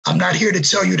I'm not here to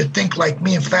tell you to think like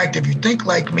me. In fact, if you think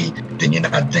like me, then you're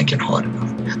not thinking hard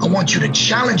enough. I want you to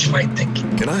challenge my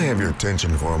thinking. Can I have your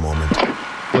attention for a moment?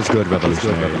 What's good,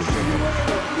 revolutionaries?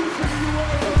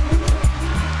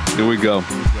 Here we go.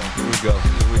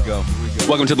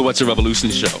 Welcome to the What's Your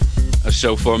Revolution Show, a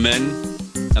show for men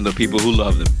and the people who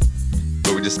love them,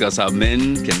 where we discuss how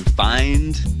men can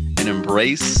find and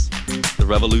embrace the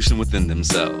revolution within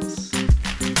themselves.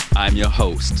 I'm your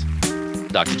host,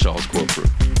 Dr. Charles Corprew.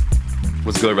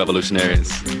 What's good,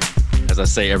 revolutionaries? As I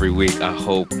say every week, I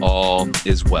hope all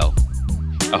is well.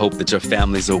 I hope that your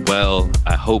families are well.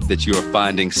 I hope that you are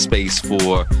finding space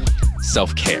for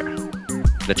self-care,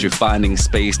 that you're finding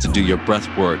space to do your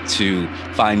breath work, to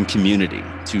find community,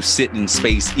 to sit in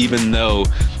space, even though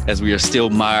as we are still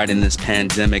mired in this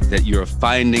pandemic, that you're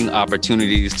finding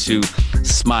opportunities to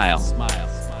smile.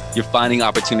 You're finding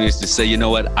opportunities to say, you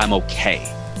know what, I'm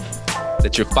okay.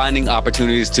 That you're finding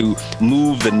opportunities to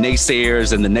move the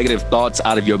naysayers and the negative thoughts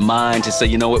out of your mind to say,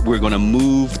 you know what, we're going to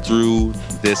move through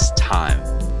this time.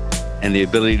 And the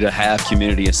ability to have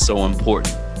community is so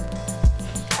important.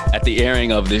 At the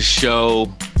airing of this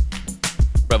show,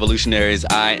 revolutionaries,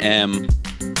 I am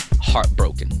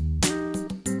heartbroken.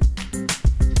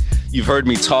 You've heard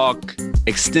me talk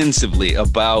extensively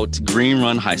about Green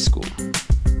Run High School,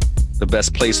 the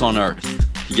best place on earth.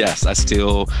 Yes, I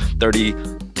still,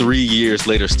 33 years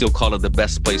later, still call it the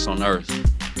best place on earth.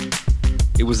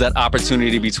 It was that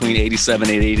opportunity between 87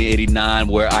 and 89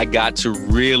 where I got to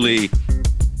really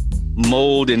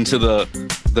mold into the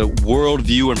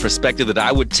worldview and perspective that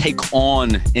I would take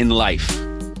on in life.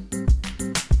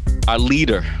 Our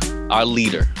leader,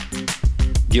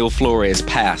 Gil Flores,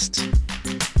 passed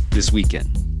this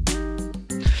weekend.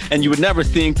 And you would never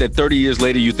think that 30 years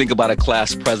later, you think about a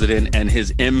class president and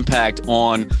his impact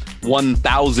on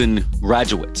 1,000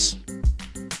 graduates.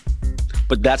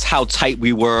 But that's how tight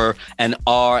we were and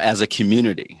are as a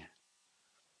community.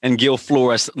 And Gil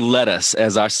Flores led us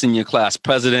as our senior class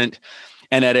president.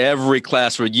 And at every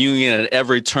class reunion, at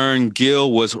every turn,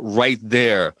 Gil was right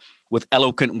there with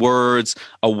eloquent words,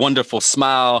 a wonderful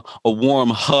smile, a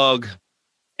warm hug,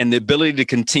 and the ability to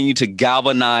continue to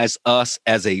galvanize us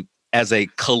as a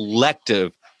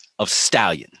collective of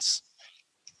stallions.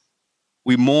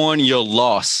 We mourn your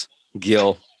loss,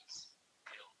 Gil.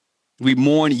 We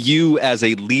mourn you as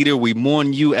a leader. We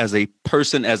mourn you as a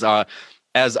person, as our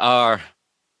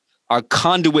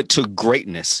conduit to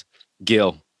greatness,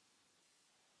 Gil.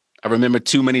 I remember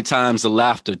too many times the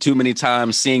laughter, too many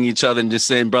times seeing each other and just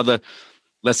saying, brother,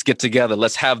 let's get together.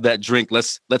 Let's have that drink.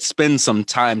 Let's spend some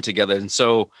time together. And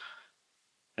so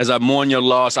as I mourn your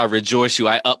loss, I rejoice you.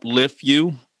 I uplift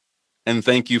you and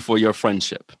thank you for your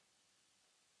friendship.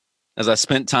 As I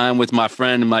spent time with my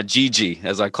friend, my Gigi,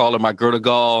 as I call her, my Gerda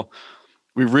Gall,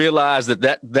 we realized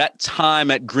that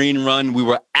time at Green Run, we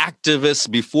were activists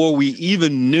before we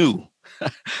even knew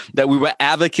that we were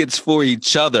advocates for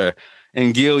each other.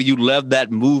 And Gil, you led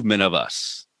that movement of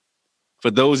us.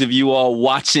 For those of you all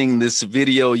watching this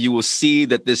video, you will see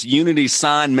that this unity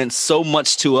sign meant so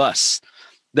much to us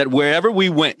that wherever we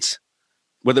went,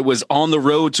 whether it was on the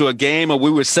road to a game or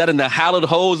we were set in the hallowed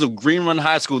halls of Green Run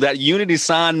High School, that unity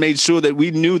sign made sure that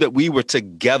we knew that we were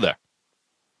together.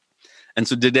 And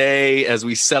so today, as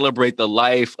we celebrate the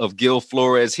life of Gil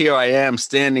Flores, here I am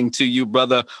standing to you,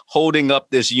 brother, holding up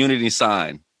this unity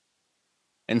sign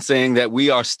and saying that we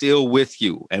are still with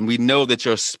you. And we know that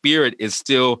your spirit is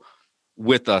still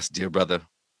with us, dear brother.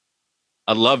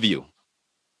 I love you.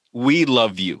 We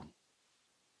love you.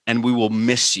 And we will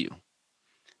miss you.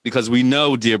 Because we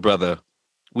know, dear brother,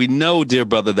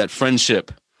 that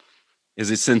friendship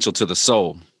is essential to the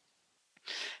soul.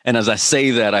 And as I say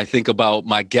that, I think about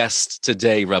my guests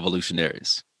today,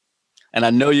 revolutionaries. And I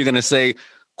know you're going to say,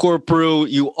 Corprew,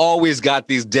 you always got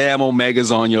these damn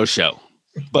Omegas on your show.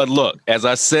 But look, as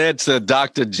I said to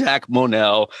Dr. Jack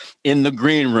Monell in the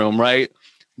green room, right?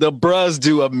 The bros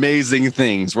do amazing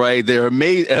things, right? They're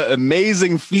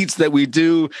amazing feats that we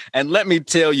do. And let me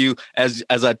tell you, as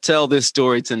I tell this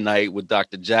story tonight with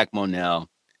Dr. Jack Monell,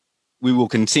 we will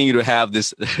continue to have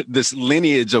this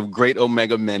lineage of great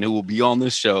Omega men who will be on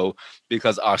this show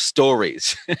because our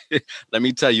stories, let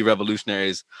me tell you,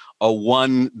 revolutionaries, are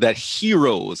one that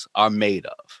heroes are made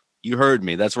of. You heard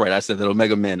me. That's right. I said that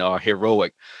Omega men are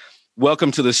heroic.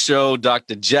 Welcome to the show,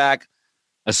 Dr. Jack,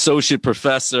 Associate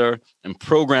Professor and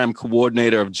Program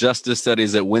Coordinator of Justice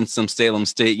Studies at Winston-Salem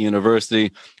State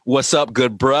University. What's up,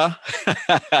 good bruh?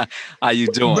 How you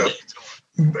doing?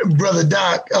 Brother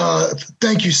Doc,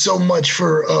 thank you so much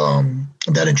for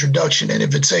that introduction and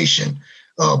invitation.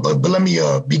 But let me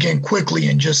begin quickly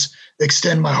and just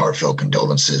extend my heartfelt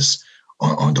condolences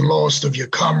on the loss of your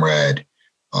comrade,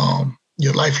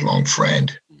 your lifelong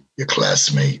friend, your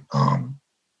classmate.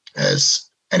 As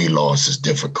any loss is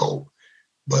difficult,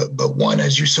 but one,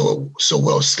 as you so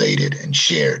well stated and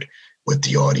shared with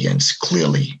the audience,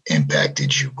 clearly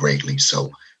impacted you greatly.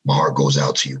 So my heart goes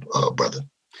out to you, brother.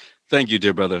 Thank you,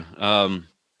 dear brother.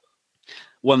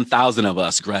 1,000 of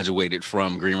us graduated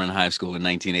from Green Run High School in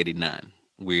 1989.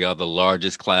 We are the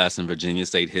largest class in Virginia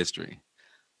state history.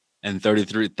 And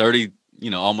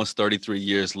almost 33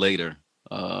 years later,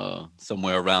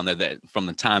 somewhere around there, that from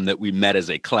the time that we met as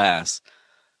a class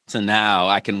to now,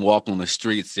 I can walk on the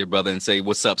streets, dear brother, and say,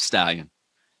 "What's up, Stallion?"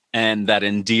 And that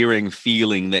endearing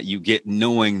feeling that you get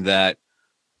knowing that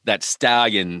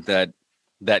Stallion, that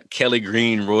Kelly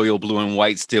Green, royal blue and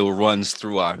white still runs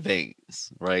through our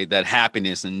veins, right? That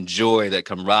happiness and joy, that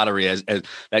camaraderie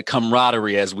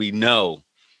as we know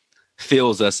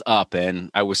fills us up. And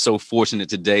I was so fortunate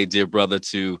today, dear brother,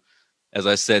 to, as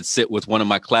I said, sit with one of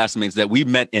my classmates that we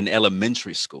met in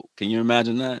elementary school. Can you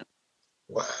imagine that?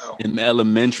 Wow. In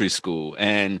elementary school.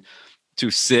 And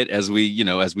to sit as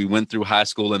we went through high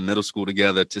school and middle school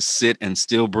together, to sit and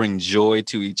still bring joy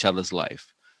to each other's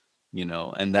life,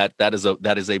 and that is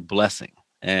a blessing.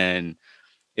 And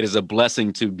it is a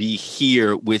blessing to be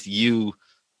here with you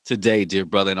today, dear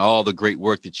brother, and all the great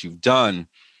work that you've done.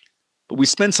 But we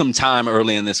spent some time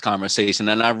early in this conversation,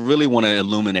 and I really want to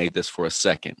illuminate this for a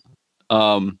second.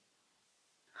 Our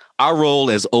role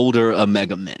as older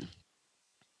Omega men,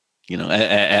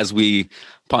 as we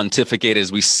pontificate,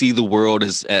 as we see the world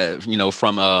as,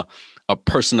 from a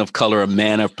person of color, a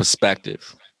man of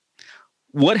perspective.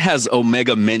 What has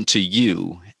Omega meant to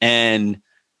you, and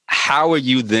how are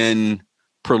you then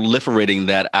proliferating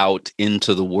that out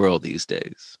into the world these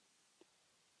days?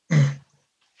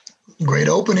 Great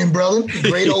opening, brother.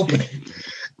 Great opening.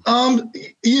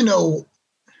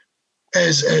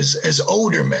 As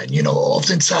older men,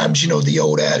 oftentimes, the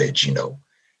old adage,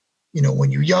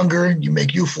 when you're younger, you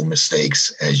make youthful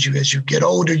mistakes. As you get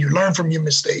older, you learn from your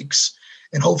mistakes,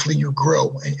 and hopefully you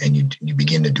grow and you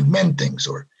begin to do men things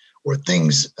or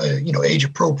things, age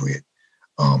appropriate.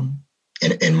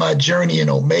 In my journey in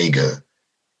Omega,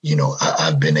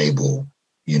 I've been able,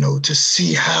 to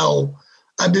see how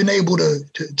I've been able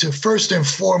to first and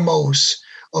foremost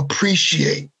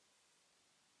appreciate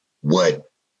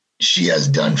what she has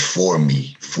done for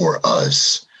me, for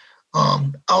us,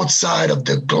 outside of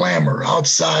the glamour,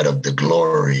 outside of the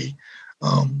glory.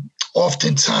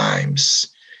 Oftentimes,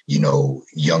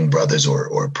 young brothers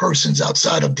or persons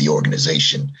outside of the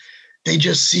organization, they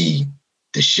just see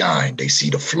the shine, they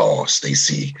see the floss, they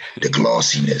see the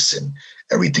glossiness and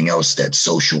everything else that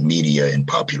social media and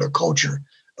popular culture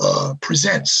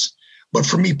presents. But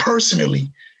for me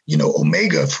personally,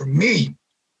 Omega for me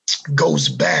goes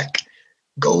back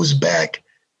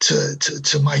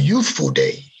to my youthful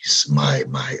days, my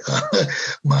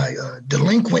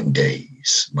delinquent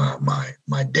days,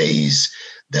 my days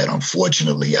that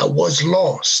unfortunately I was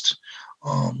lost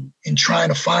in trying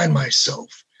to find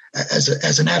myself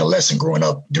as an adolescent growing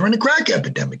up during the crack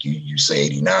epidemic. You say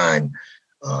 89,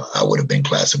 I would have been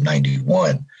class of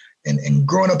 91. And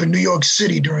growing up in New York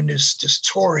City during this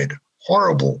torrid,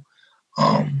 horrible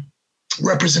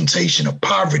representation of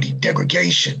poverty,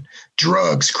 degradation,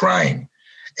 drugs, crime,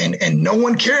 and no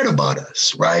one cared about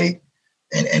us, right?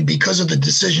 And because of the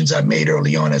decisions I made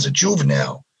early on as a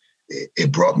juvenile,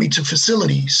 it brought me to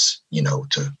facilities,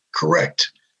 to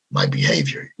correct my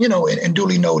behavior, and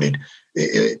duly noted,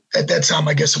 at that time,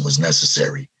 I guess it was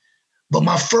necessary. But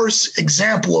my first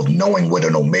example of knowing what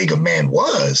an Omega man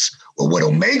was, or what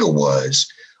Omega was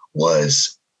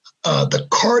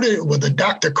the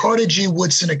Dr. Carter G.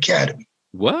 Woodson Academy.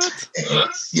 What?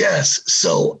 Yes.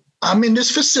 So I'm in this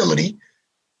facility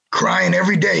crying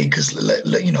every day because,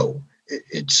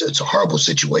 it's a horrible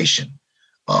situation.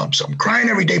 So I'm crying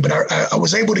every day, but I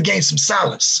was able to gain some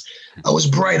solace. I was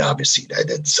bright, obviously.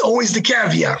 That's always the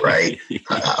caveat, right?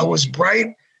 I was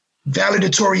bright,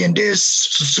 valedictory in this,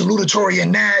 salutatory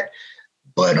in that.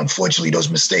 But unfortunately, those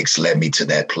mistakes led me to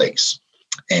that place.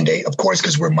 And they, of course,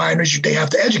 because we're minors, they have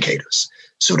to educate us.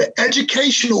 So the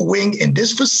educational wing in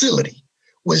this facility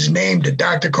was named the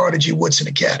Dr. Carter G. Woodson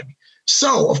Academy.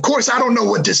 So, of course, I don't know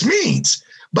what this means,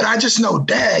 but I just know,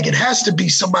 it has to be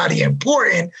somebody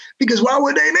important, because why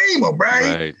would they name him,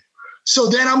 right? So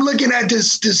then I'm looking at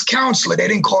this counselor. They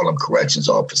didn't call them corrections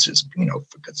officers, because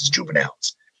it's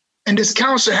juveniles. And this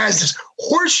counselor has this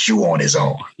horseshoe on his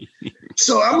arm.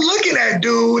 So I'm looking at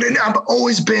dude, and I've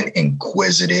always been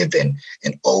inquisitive and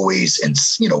always,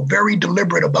 very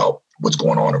deliberate about what's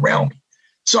going on around me.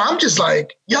 So I'm just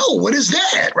like, yo, what is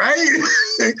that, right?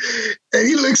 And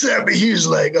he looks at me, he's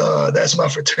like, that's my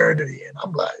fraternity. And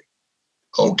I'm like,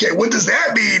 Okay, what does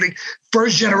that mean?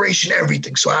 First generation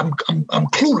everything. So I'm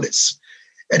clueless.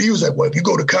 And he was like, well, if you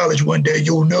go to college one day,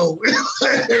 you'll know.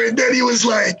 And then he was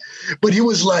like,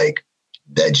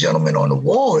 that gentleman on the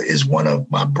wall is one of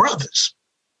my brothers.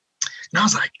 And I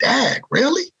was like, Dad,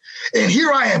 really? And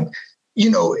here I am,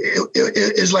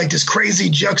 it's like this crazy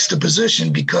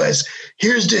juxtaposition, because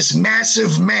here's this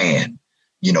massive man,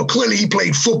 clearly he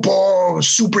played football,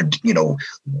 super,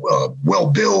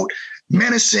 well-built,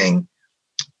 menacing.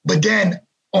 But then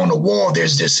on the wall,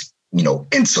 there's this,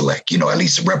 intellect, at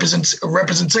least represents a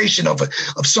representation of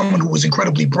someone who was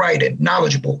incredibly bright and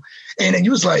knowledgeable. And then he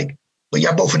was like, but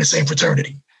y'all both in the same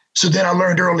fraternity. So then I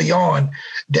learned early on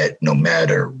that no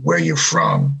matter where you're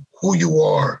from, who you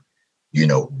are,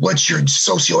 what's your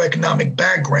socioeconomic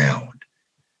background,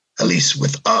 at least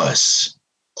with us,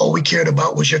 all we cared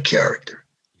about was your character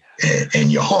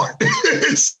and your heart.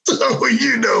 So,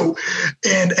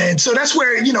 and so that's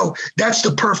where, that's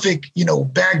the perfect,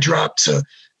 backdrop to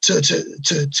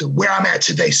where I'm at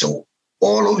today. So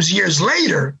all those years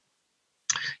later,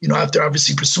 after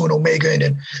obviously pursuing Omega and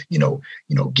then,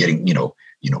 getting,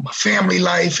 my family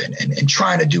life and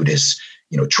trying to do this,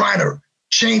 trying to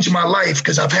change my life,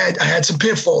 because I had some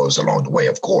pitfalls along the way,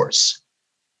 of course,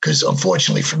 because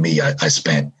unfortunately for me, I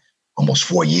spent almost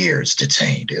 4 years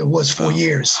detained. It was 4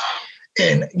 years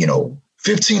and,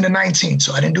 15 to 19.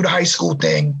 So I didn't do the high school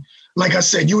thing. Like I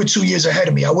said, you were 2 years ahead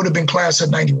of me. I would have been class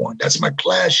of 91. That's my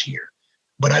class year,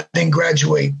 but I didn't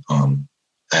graduate. I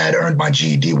had earned my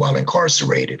GED while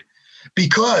incarcerated,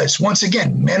 because once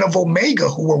again, men of Omega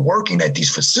who were working at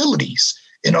these facilities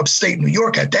in upstate New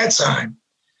York at that time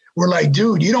were like,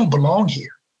 dude, you don't belong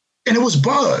here. And it was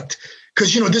bugged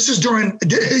because, this is during,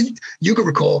 you can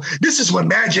recall, this is when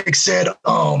Magic said,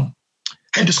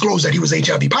 had disclosed that he was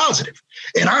HIV positive.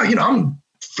 And I'm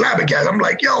flabbergasted. I'm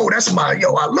like,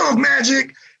 I love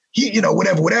Magic. He,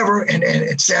 whatever.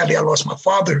 And sadly, I lost my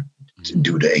father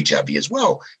due to HIV as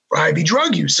well, for IV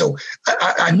drug use. So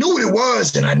I knew what it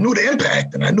was, and I knew the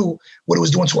impact, and I knew what it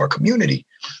was doing to our community.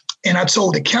 And I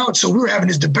told the counsel, we were having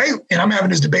this debate, and I'm having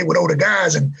this debate with older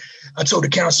guys, and I told the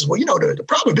counsel, well, the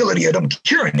probability of them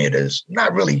curing it is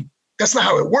not really, that's not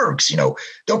how it works.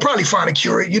 They'll probably find a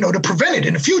cure, to prevent it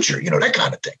in the future, that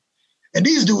kind of thing. And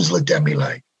these dudes looked at me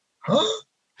like, huh?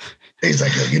 He's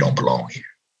like, yo, you don't belong here.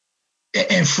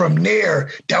 And from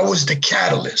there, that was the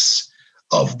catalyst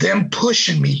of them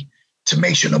pushing me to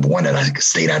make sure, number one, that I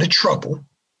stayed out of trouble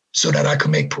so that I could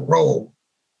make parole.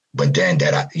 But then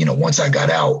that I, once I got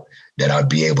out, that I'd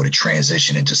be able to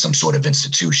transition into some sort of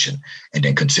institution and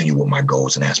then continue with my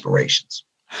goals and aspirations.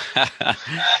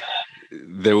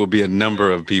 There will be a number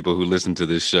of people who listen to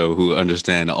this show who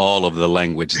understand all of the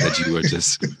language that you were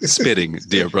just spitting,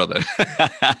 dear brother.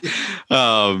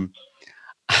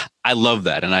 I love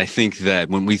that. And I think that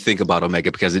when we think about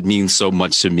Omega, because it means so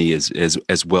much to me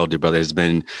as well, dear brother, it's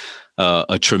been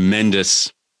a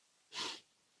tremendous,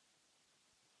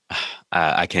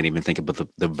 I can't even think about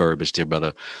the verbiage, dear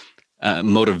brother.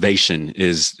 Motivation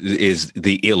is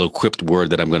the ill-equipped word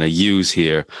that I'm going to use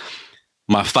here.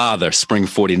 My father, Spring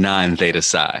 49 Theta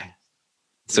Psi.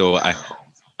 So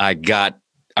I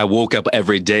woke up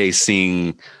every day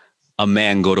seeing a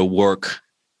man go to work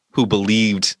who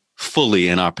believed fully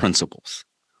in our principles,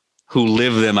 who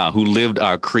lived them out, who lived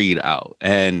our creed out,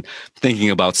 and thinking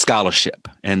about scholarship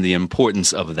and the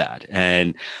importance of that.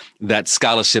 And that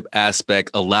scholarship aspect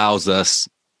allows us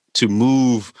to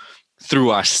move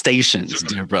through our stations,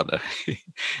 dear brother.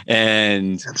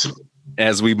 And Absolutely.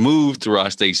 As we move through our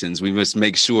stations, we must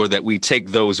make sure that we take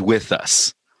those with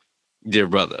us, dear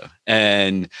brother.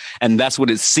 And that's what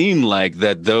it seemed like,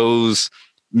 that those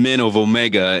men of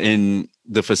Omega in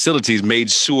the facilities made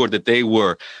sure that they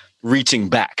were reaching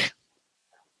back.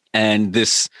 And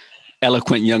this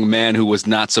eloquent young man who was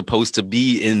not supposed to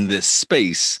be in this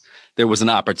space, there was an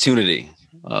opportunity.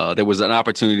 There was an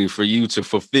opportunity for you to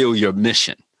fulfill your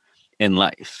mission in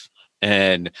life.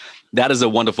 And that is a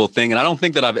wonderful thing. And I don't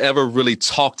think that I've ever really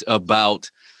talked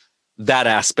about that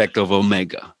aspect of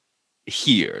Omega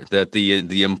here, that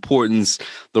the importance,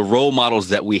 the role models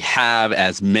that we have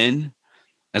as men,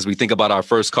 as we think about our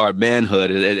first card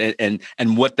manhood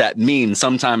and what that means.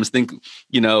 Sometimes think,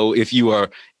 if you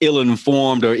are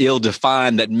ill-informed or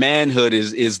ill-defined, that manhood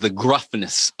is the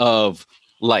gruffness of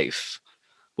life.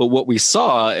 But what we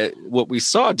saw,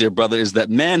 dear brother, is that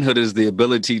manhood is the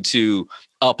ability to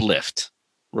uplift,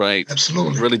 right?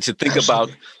 Absolutely. Really to think about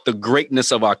the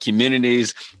greatness of our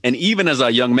communities. And even as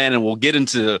a young man, and we'll get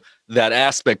into that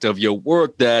aspect of your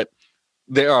work, that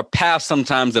there are paths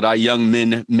sometimes that our young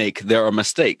men make. There are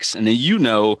mistakes. And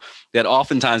then that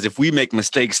oftentimes if we make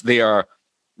mistakes,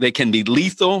 they can be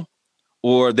lethal,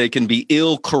 or they can be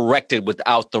ill corrected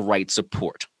without the right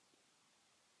support.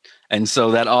 And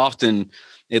so that often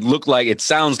it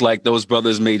sounds like those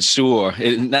brothers made sure,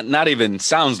 not even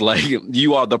sounds like,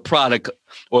 you are the product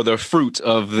or the fruit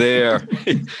of their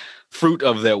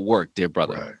work, dear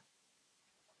brother. Right.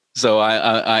 So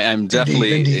I'm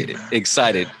definitely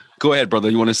excited. Yeah. Go ahead, brother.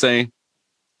 You want to say?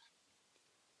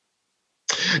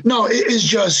 No, it's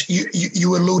just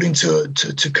you alluding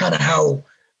to kind of how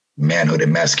manhood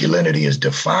and masculinity is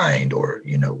defined, or,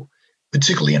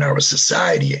 particularly in our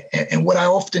society. And what I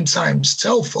oftentimes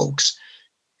tell folks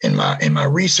in my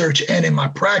research and in my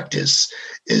practice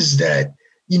is that,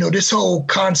 this whole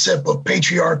concept of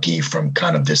patriarchy from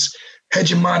kind of this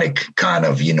hegemonic kind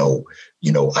of,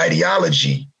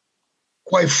 ideology,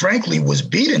 quite frankly, was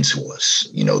beaten to us,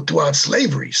 throughout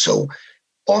slavery. So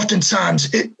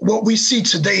oftentimes what we see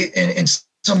today in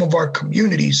some of our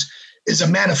communities is a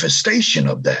manifestation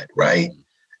of that, right?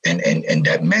 And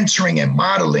that mentoring and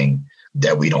modeling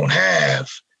that we don't have,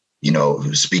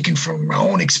 speaking from my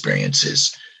own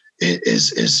experiences, it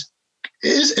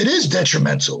is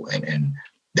detrimental. And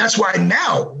that's why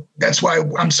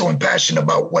I'm so impassioned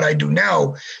about what I do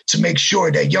now, to make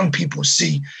sure that young people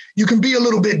see you can be a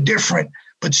little bit different,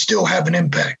 but still have an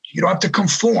impact. You don't have to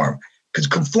conform, because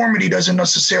conformity doesn't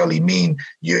necessarily mean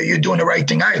you're doing the right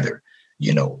thing either.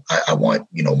 I want,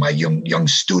 my young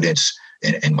students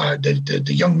and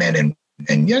the young men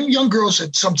and young girls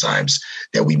that sometimes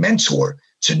that we mentor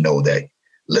to know that,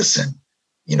 listen,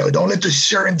 don't let the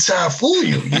shirt and tie fool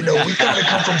you. We kind of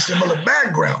come from similar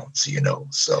backgrounds,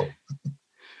 so.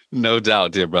 No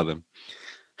doubt, dear brother.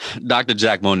 Dr.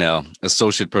 Jack Monell,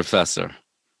 associate professor,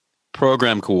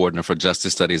 program coordinator for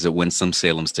justice studies at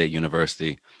Winston-Salem State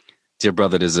University. Dear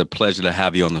brother, it is a pleasure to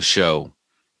have you on the show.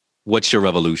 What's your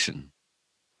revolution?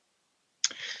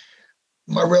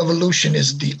 My revolution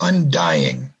is the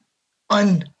undying,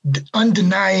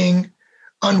 undenying,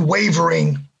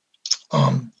 unwavering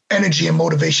energy and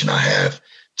motivation I have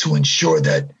to ensure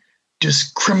that this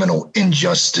criminal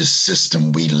injustice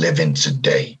system we live in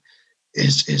today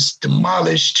is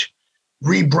demolished,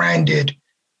 rebranded,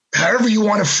 however you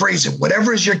want to phrase it,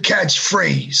 whatever is your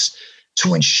catchphrase,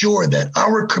 to ensure that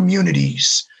our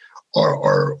communities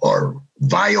are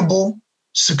viable,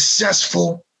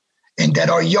 successful, and that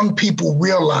our young people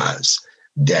realize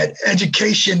that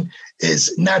education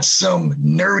is not some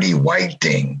nerdy white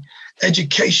thing.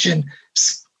 Education,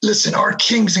 listen, our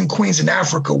kings and queens in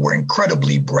Africa were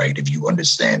incredibly bright. If you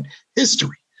understand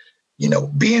history,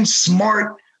 being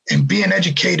smart and being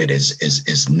educated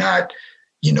is not,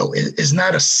 is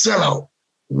not a sellout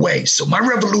way. So my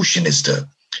revolution is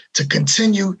to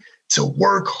continue to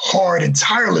work hard and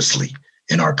tirelessly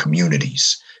in our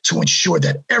communities to ensure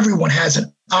that everyone has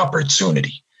an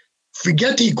opportunity.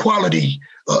 Forget the equality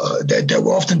that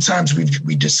oftentimes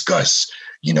we discuss.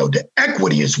 The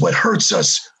equity is what hurts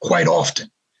us quite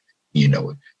often.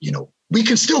 We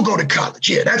can still go to college.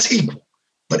 Yeah, that's equal.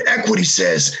 But equity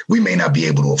says we may not be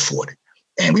able to afford it.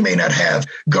 And we may not have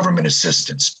government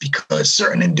assistance because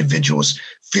certain individuals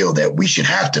feel that we should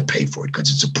have to pay for it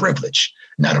because it's a privilege,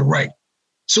 not a right.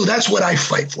 So that's what I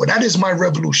fight for. That is my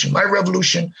revolution. My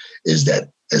revolution is that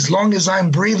as long as I'm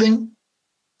breathing,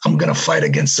 I'm going to fight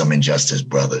against some injustice,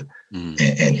 brother. And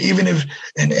even if,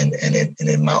 and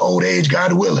in my old age,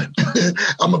 God willing,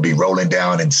 I'm going to be rolling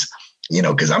down and,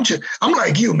 because I'm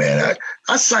like you, man.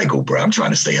 I cycle, bro. I'm trying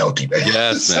to stay healthy, man.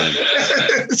 Yes,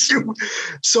 man.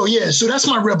 So that's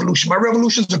my revolution. My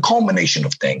revolution is a culmination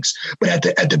of things, but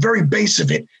at the very base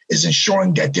of it is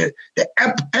ensuring that the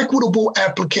equitable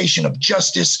application of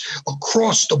justice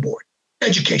across the board,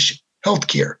 education,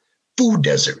 healthcare, food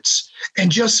deserts, and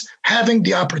just having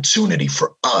the opportunity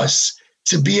for us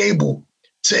to be able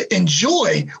to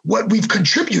enjoy what we've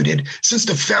contributed since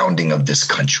the founding of this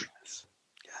country.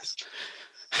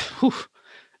 Whew.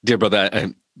 Dear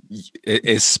brother,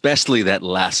 especially that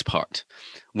last part,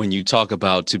 when you talk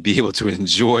about to be able to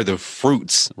enjoy the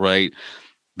fruits, right?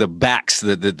 The backs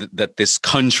that this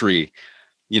country,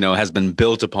 has been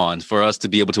built upon, for us to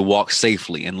be able to walk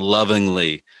safely and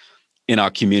lovingly in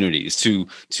our communities,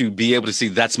 to be able to see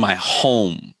that's my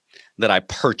home that I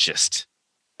purchased.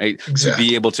 Right? Exactly. To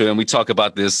be able to, and we talk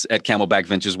about this at Camelback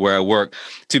Ventures where I work,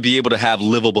 to be able to have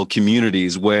livable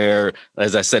communities where,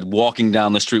 as I said, walking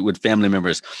down the street with family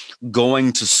members,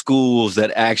 going to schools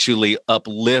that actually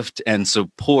uplift and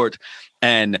support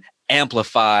and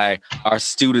amplify our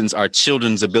students, our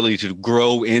children's ability to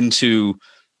grow into,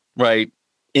 right,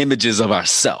 images of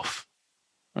ourselves.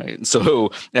 Right.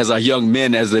 So as our young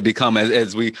men, as they become,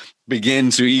 as we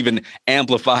begin to even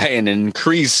amplify and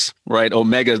increase, right,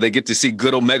 Omega, they get to see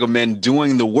good Omega men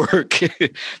doing the work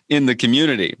in the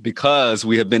community because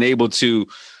we have been able to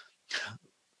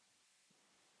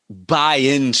buy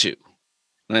into,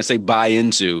 when I say buy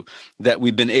into, that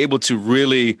we've been able to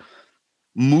really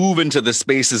move into the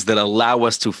spaces that allow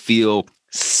us to feel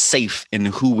safe in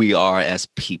who we are as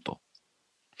people.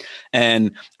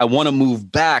 And I want to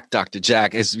move back, Dr.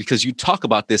 Jack, is because you talk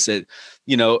about this at,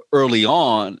 early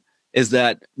on, is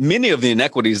that many of the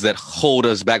inequities that hold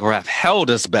us back or have held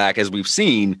us back, as we've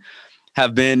seen,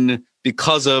 have been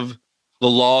because of the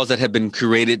laws that have been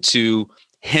created to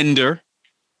hinder,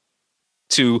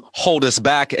 to hold us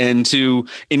back, and to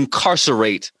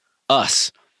incarcerate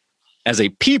us as a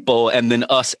people and then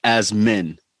us as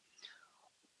men.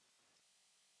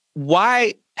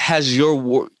 Why has your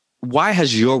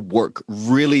work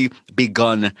really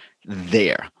begun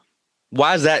there?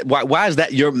 Why is that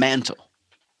your mantle?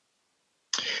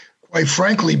 Quite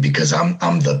frankly, because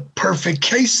I'm the perfect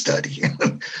case study,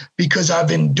 because I've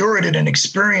endured it and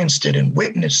experienced it and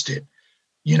witnessed it,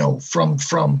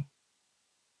 from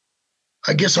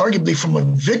I guess arguably from a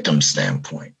victim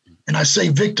standpoint. And I say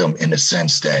victim in the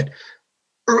sense that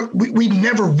we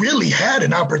never really had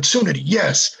an opportunity.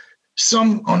 Yes,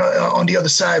 some on the other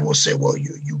side will say, well,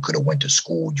 you could have went to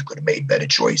school, you could have made better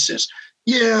choices.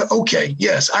 Yeah, okay,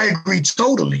 yes, I agree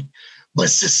totally. But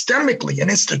systemically and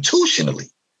institutionally,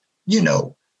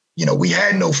 we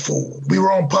had no food. We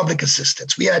were on public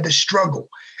assistance. We had to struggle.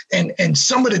 And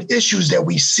some of the issues that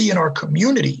we see in our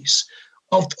communities,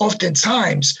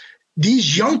 oftentimes,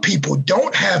 these young people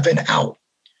don't have an out.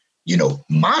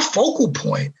 My focal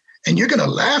point, and you're going to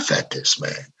laugh at this,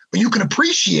 man, but you can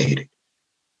appreciate it.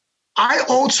 I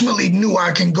ultimately knew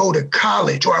I can go to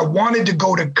college, or I wanted to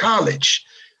go to college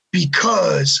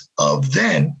because of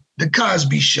then the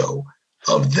Cosby Show,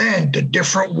 of then the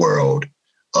different world,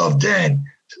 of then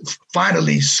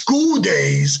finally school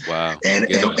days. Wow. And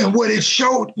what it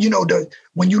showed,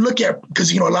 when you look at,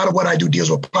 because, a lot of what I do deals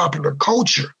with popular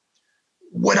culture.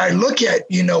 What I look at,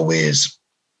 is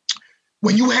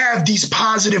when you have these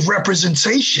positive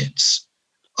representations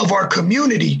of our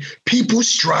community, people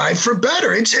strive for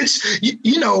better.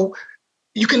 You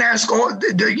can ask all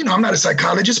I'm not a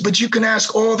psychologist, but you can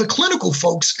ask all the clinical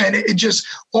folks, and it just,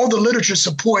 all the literature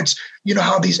supports,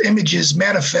 how these images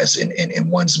manifest in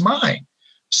one's mind.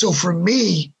 So for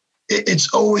me,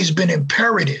 it's always been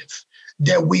imperative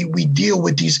that we deal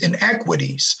with these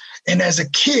inequities. And as a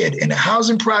kid in the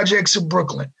housing projects of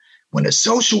Brooklyn, when a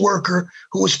social worker,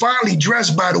 who was finally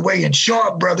dressed, by the way, in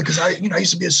sharp, brother, because I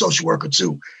used to be a social worker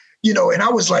too, and I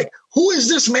was like, who is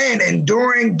this man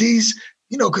enduring these,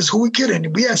 because who we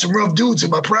kidding? We had some rough dudes in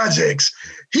my projects.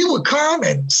 He would come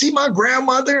and see my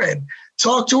grandmother and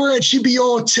talk to her, and she'd be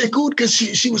all tickled because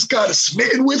she was kind of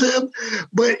smitten with him.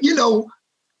 But,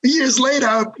 years later,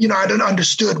 I didn't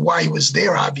understood why he was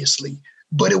there, obviously.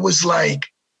 But it was like,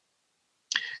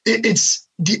 it's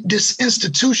this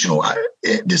institutional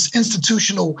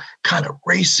kind of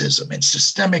racism and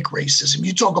systemic racism.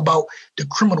 You talk about the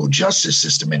criminal justice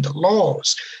system and the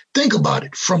laws. Think about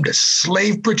it, from the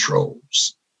slave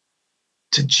patrols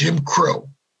to Jim Crow,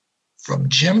 from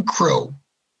Jim Crow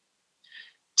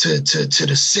to the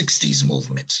 60s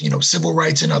movements, civil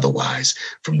rights and otherwise,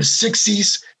 from the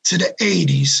 60s to the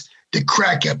 80s, the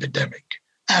crack epidemic,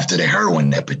 after the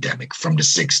heroin epidemic from the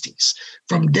 60s.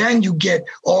 From then you get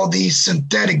all these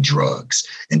synthetic drugs,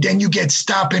 and then you get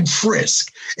stop and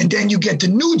frisk, and then you get the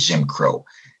new Jim Crow.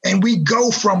 And we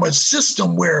go from a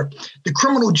system where the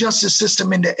criminal justice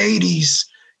system in the 80s,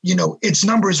 its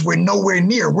numbers were nowhere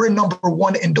near. We're number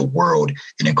one in the world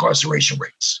in incarceration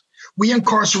rates. We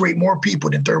incarcerate more people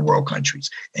than third world countries,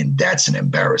 and that's an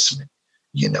embarrassment.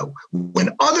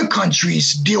 When other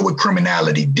countries deal with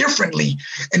criminality differently,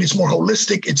 and it's more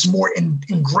holistic, it's more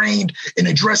ingrained in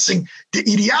addressing the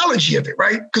ideology of it,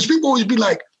 right? Because people always be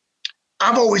like,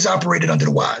 I've always operated under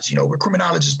the wise, we're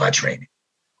criminologists by training.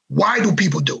 Why do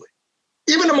people do it?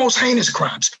 Even the most heinous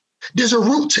crimes, there's a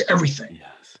root to everything.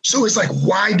 Yes. So it's like,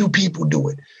 why do people do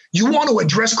it? You want to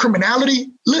address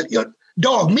criminality?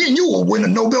 Dog, me and you will win a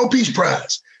Nobel Peace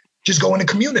Prize. Just go in the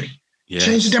community. Yes.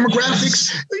 Change the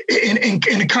demographics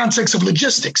in the context of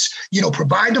logistics.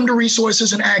 Provide them the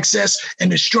resources and access and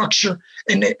the structure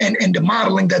and the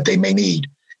modeling that they may need,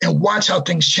 and watch how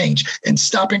things change, and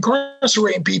stop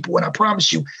incarcerating people. And I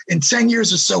promise you, in 10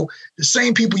 years or so, the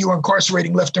same people you are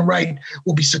incarcerating left and right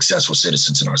will be successful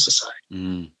citizens in our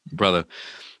society. Brother,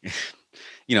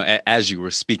 as you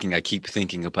were speaking, I keep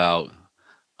thinking about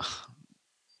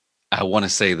I want to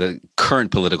say the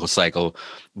current political cycle,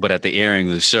 but at the airing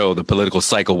of the show, the political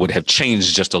cycle would have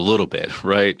changed just a little bit,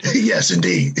 right? Yes,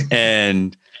 indeed.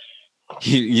 And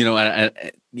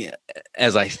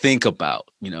as I think about,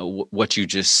 what you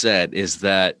just said, is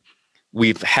that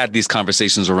we've had these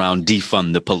conversations around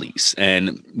defund the police, and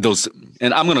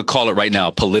I'm going to call it right now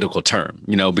a political term,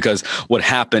 because what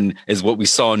happened is what we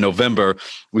saw in November.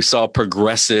 We saw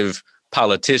progressive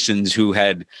politicians who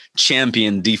had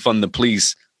championed defund the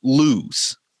police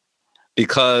lose,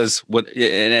 because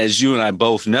and as you and I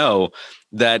both know,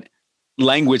 that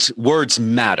words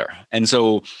matter. And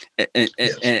so,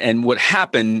 and what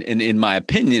happened, in my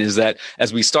opinion, is that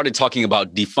as we started talking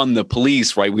about defund the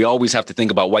police, right, we always have to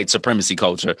think about white supremacy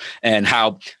culture and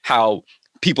how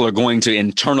people are going to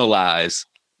internalize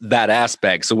that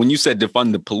aspect. So when you said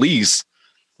defund the police,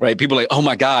 right, people are like, oh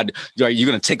my God, you're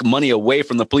going to take money away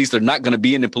from the police. They're not going to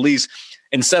be in the police.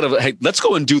 Instead of, hey, let's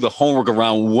go and do the homework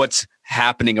around what's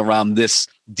happening around this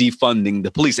defunding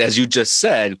the police. As you just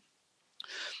said,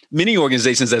 many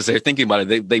organizations, as they're thinking about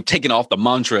it, they've taken off the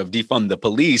mantra of defund the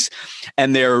police,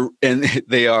 and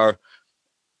they are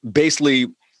basically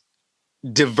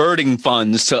diverting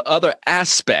funds to other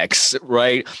aspects,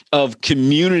 right, of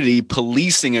community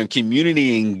policing and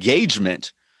community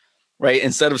engagement, right?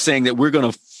 Instead of saying that we're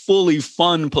going to fully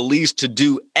fund police to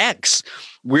do X,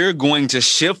 we're going to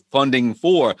shift funding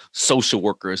for social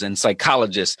workers and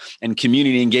psychologists and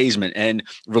community engagement and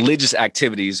religious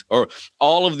activities, or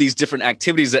all of these different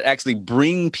activities that actually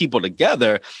bring people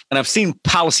together. And I've seen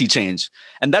policy change.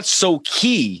 And that's so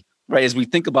key, right? As we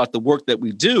think about the work that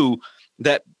we do,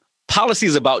 that policy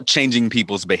is about changing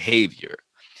people's behavior.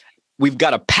 We've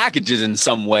got to package it in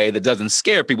some way that doesn't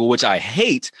scare people, which I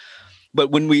hate. But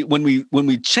when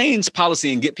we change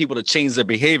policy and get people to change their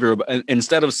behavior,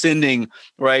 instead of sending,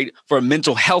 right, for a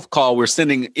mental health call, we're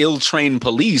sending ill-trained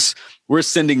police, we're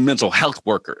sending mental health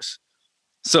workers.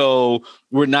 So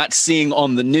we're not seeing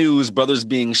on the news brothers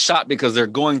being shot because they're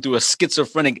going through a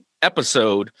schizophrenic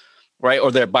episode, right?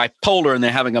 Or they're bipolar and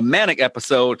they're having a manic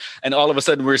episode. And all of a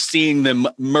sudden we're seeing them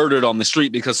murdered on the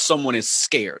street because someone is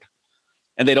scared.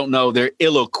 And they don't know, they're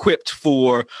ill-equipped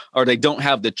or they don't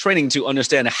have the training to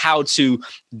understand how to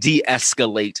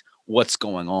de-escalate what's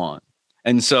going on.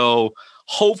 And so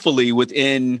hopefully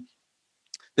within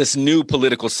this new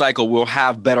political cycle, we'll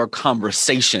have better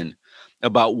conversation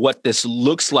about what this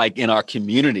looks like in our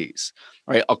communities,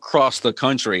 right, across the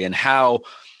country, and how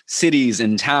cities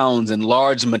and towns and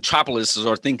large metropolises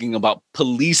are thinking about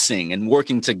policing and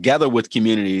working together with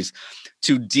communities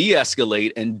to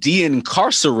de-escalate and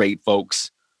de-incarcerate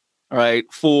folks, all right,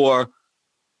 for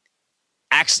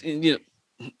accidents,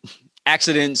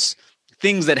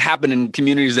 things that happen in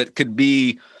communities that could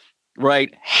be,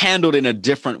 right, handled in a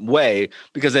different way.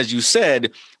 Because as you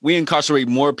said, we incarcerate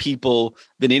more people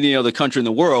than any other country in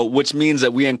the world, which means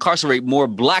that we incarcerate more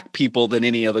Black people than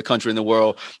any other country in the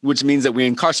world, which means that we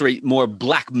incarcerate more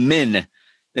Black men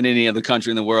than any other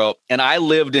country in the world. And I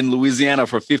lived in Louisiana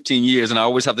for 15 years, and I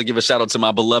always have to give a shout out to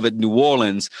my beloved New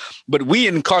Orleans. But we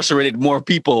incarcerated more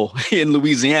people in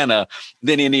Louisiana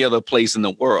than any other place in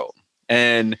the world.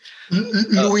 And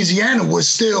Louisiana was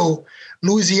still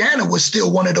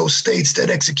one of those states that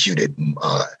executed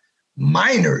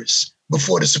minors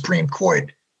before the Supreme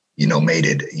Court, made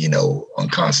it,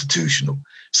 unconstitutional.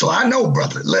 So I know,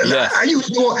 brother. Yes. I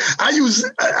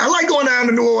like going down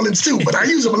to New Orleans too, but I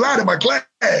use them a lot in my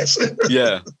class.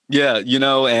 Yeah.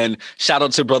 And shout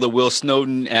out to Brother Will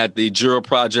Snowden at the Juror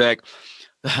Project.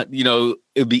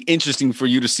 It'd be interesting for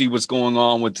you to see what's going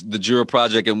on with the Juror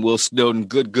Project and Will Snowden.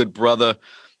 Good brother.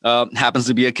 Happens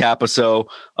to be a Kappa, so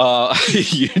but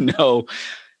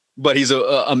he's an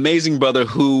amazing brother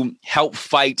who helped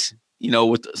fight,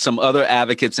 with some other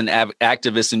advocates and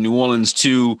activists in New Orleans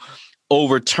to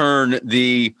overturn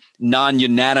the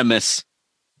non-unanimous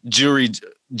jury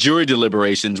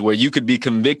deliberations, where you could be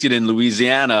convicted in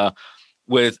Louisiana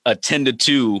with a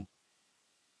 10-2,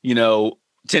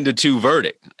 10-2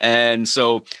 verdict. And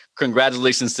so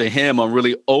congratulations to him on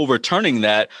really overturning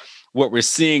that. What we're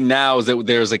seeing now is that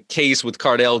there's a case with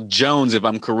Cardell Jones, if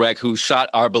I'm correct, who shot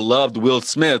our beloved Will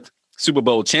Smith, Super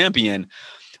Bowl champion,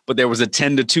 but there was a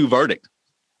 10-2 verdict.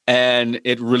 And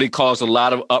it really caused a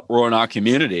lot of uproar in our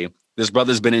community. This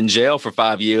brother's been in jail for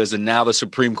 5 years, and now the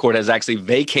Supreme Court has actually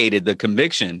vacated the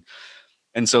conviction.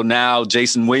 And so now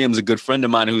Jason Williams, a good friend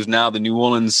of mine, who's now the New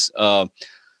Orleans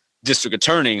district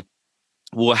attorney,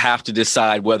 will have to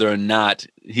decide whether or not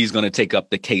he's going to take up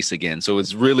the case again. So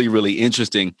it's really, really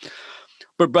interesting.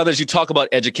 But brothers, you talk about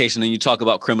education and you talk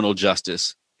about criminal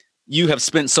justice. You have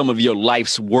spent some of your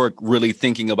life's work really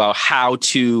thinking about how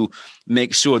to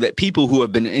make sure that people who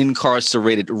have been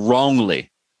incarcerated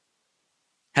wrongly,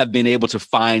 have been able to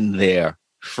find their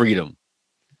freedom.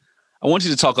 I want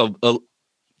you to talk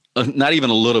not even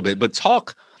a little bit, but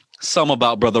talk some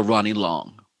about Brother Ronnie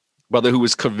Long, brother who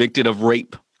was convicted of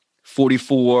rape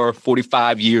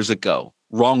 45 years ago,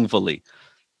 wrongfully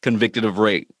convicted of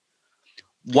rape.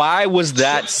 Why was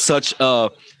that such a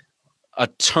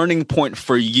turning point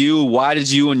for you? Why did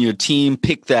you and your team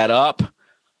pick that up?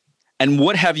 And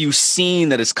what have you seen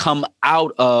that has come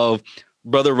out of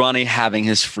Brother Ronnie having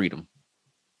his freedom?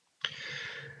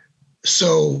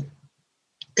 So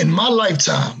in my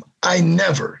lifetime, I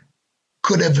never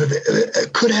could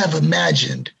have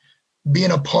imagined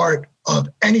being a part of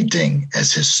anything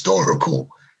as historical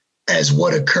as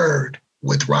what occurred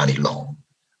with Ronnie Long.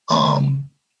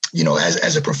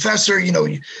 As a professor,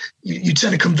 you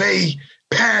tend to convey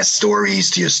past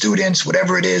stories to your students,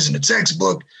 whatever it is in the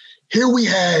textbook. Here we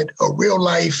had a real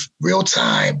life, real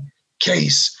time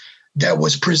case that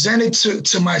was presented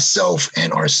to myself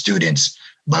and our students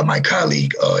by my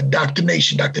colleague, Dr.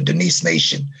 Denise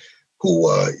Nation, who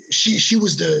she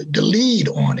was the lead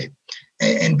on it.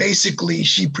 And basically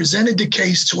she presented the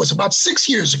case to us about 6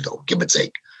 years ago, give or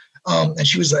take. And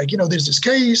she was like, there's this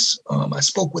case. I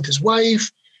spoke with his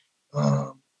wife.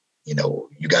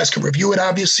 You guys can review it,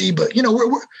 obviously, but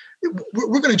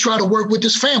we're going to try to work with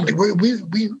this family.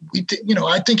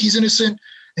 I think he's innocent.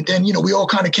 And then, we all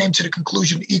kind of came to the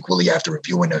conclusion equally after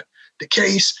reviewing the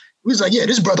case. He was like, yeah,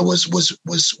 this brother was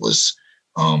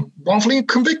wrongfully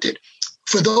convicted.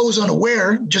 For those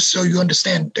unaware, just so you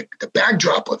understand the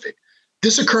backdrop of it,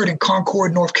 this occurred in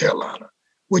Concord, North Carolina,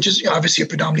 which is obviously a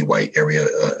predominantly white area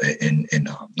in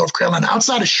North Carolina,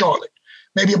 outside of Charlotte,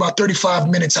 maybe about 35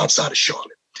 minutes outside of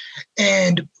Charlotte.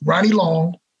 And Ronnie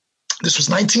Long, this was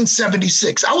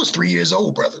 1976. I was 3 years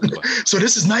old, brother. So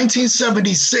this is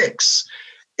 1976.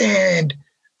 And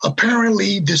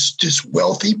apparently this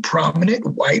wealthy, prominent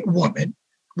white woman,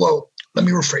 well, let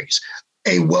me rephrase.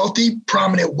 A wealthy,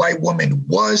 prominent white woman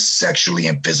was sexually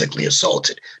and physically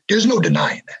assaulted. There's no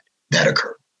denying that. That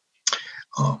occurred.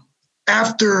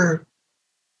 After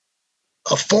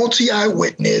a faulty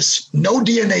eyewitness, no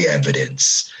DNA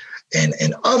evidence,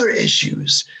 and other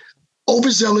issues,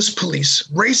 overzealous police,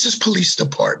 racist police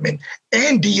department,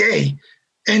 and DA,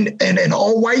 and an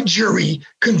all-white jury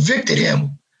convicted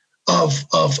him of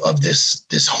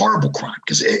this horrible crime,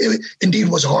 because it indeed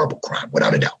was a horrible crime,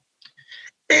 without a doubt.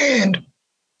 And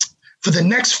for the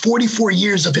next 44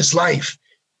 years of his life,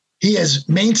 he has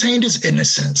maintained his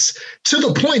innocence to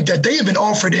the point that they even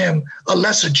offered him a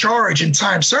lesser charge in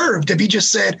time served if he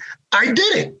just said, I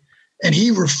did it. And he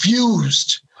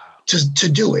refused to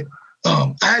do it.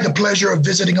 I had the pleasure of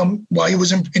visiting him while he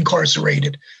was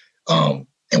incarcerated. And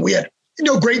we had,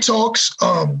 great talks,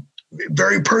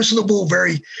 very personable,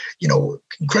 very,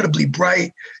 incredibly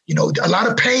bright, a lot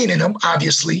of pain in him,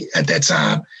 obviously, at that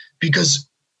time because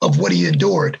of what he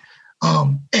endured.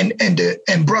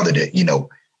 And brother,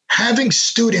 having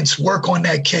students work on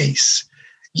that case,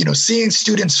 seeing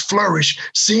students flourish,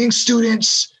 seeing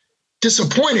students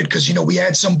disappointed because, we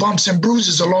had some bumps and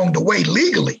bruises along the way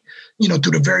legally,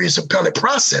 through the various appellate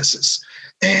processes,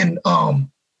 and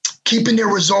keeping their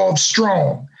resolve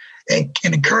strong and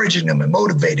encouraging them and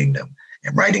motivating them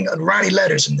and writing Ronnie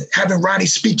letters and having Ronnie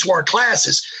speak to our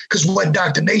classes. Because what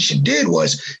Dr. Nation did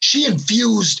was she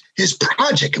infused his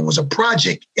project. It was a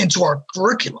project into our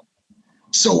curriculum.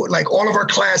 So like all of our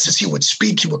classes, he would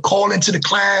speak, he would call into the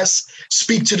class,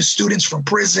 speak to the students from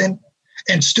prison,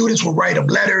 and students would write him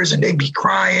letters and they'd be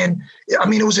crying. I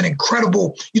mean, it was an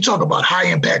incredible, you talk about high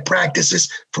impact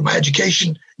practices from my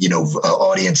education,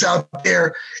 audience out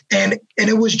there. And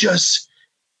it was just,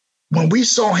 when we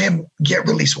saw him get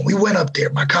released, when we went up there,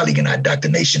 my colleague and I, Dr.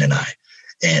 Nation and I,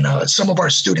 and some of our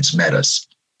students met us,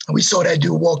 and we saw that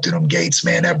dude walk through them gates,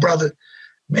 man, that brother,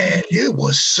 man, it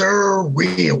was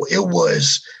surreal. It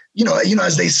was,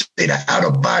 as they say, the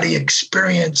out-of-body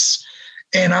experience.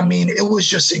 And I mean, it was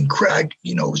just incredible.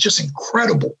 It was just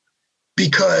incredible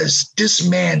because this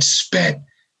man spent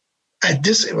at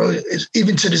this,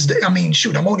 even to this day, I mean,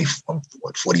 shoot, I'm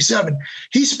 47.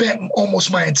 He spent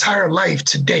almost my entire life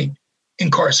to date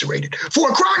incarcerated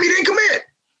for a crime he didn't commit.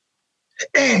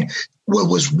 And what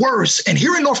was worse, and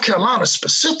here in North Carolina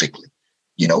specifically,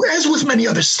 as with many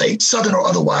other states, Southern or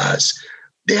otherwise,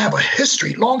 they have a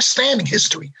history, long-standing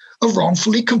history of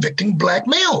wrongfully convicting Black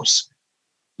males,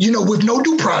 with no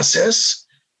due process,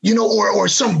 or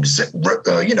some,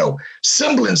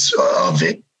 semblance of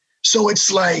it. So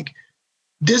it's like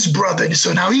this brother,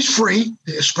 so now he's free.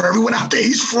 For everyone out there,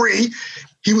 he's free.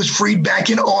 He was freed back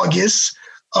in August.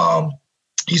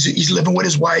 He's living with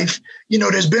his wife.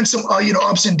 There's been some,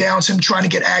 ups and downs, him trying to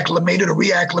get acclimated or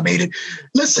reacclimated.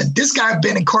 Listen, this guy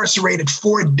been incarcerated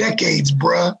 4 decades,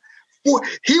 bruh.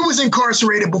 He was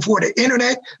incarcerated before the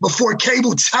internet, before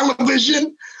cable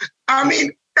television. I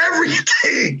mean,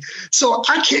 everything. So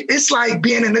it's like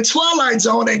being in the Twilight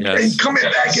Zone and coming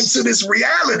back into this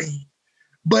reality.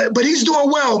 But he's doing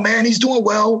well, man. He's doing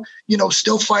well,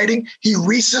 still fighting. He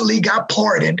recently got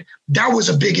pardoned. That was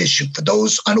a big issue. For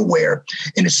those unaware,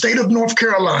 in the state of North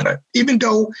Carolina, even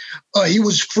though he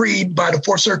was freed by the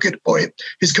Fourth Circuit, or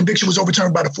his conviction was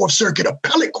overturned by the Fourth Circuit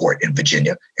Appellate Court in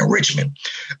Virginia, in Richmond,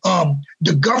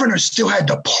 the governor still had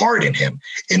to pardon him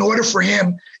in order for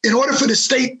the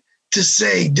state to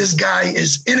say this guy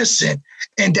is innocent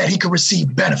and that he could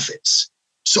receive benefits.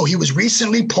 So he was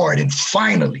recently pardoned,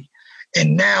 finally.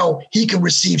 And now he can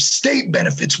receive state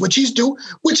benefits, which is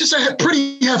a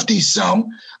pretty hefty sum,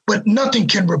 but nothing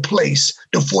can replace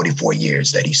the 44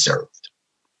 years that he served.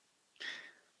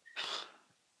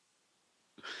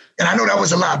 And I know that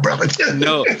was a lot, brother.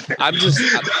 No,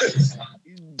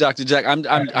 Dr. Jack,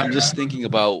 I'm just thinking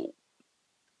about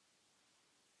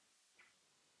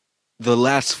the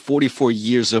last 44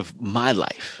 years of my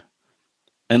life.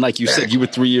 And like you said, you were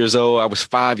 3 years old. I was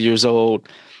 5 years old.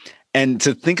 And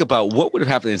to think about what would have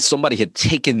happened if somebody had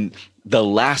taken the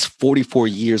last 44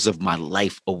 years of my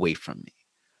life away from me.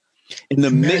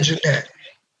 Imagine that.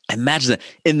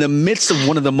 In the midst of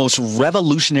one of the most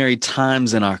revolutionary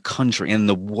times in our country, in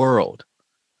the world.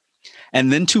 And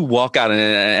then to walk out,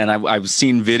 and I've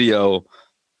seen video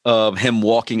of him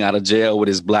walking out of jail with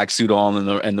his black suit on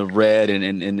and the red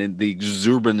and the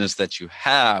exuberance that you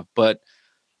have. But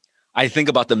I think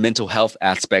about the mental health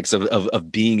aspects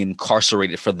of being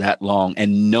incarcerated for that long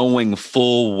and knowing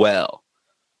full well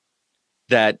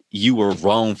that you were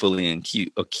wrongfully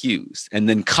accused, and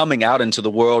then coming out into the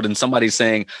world and somebody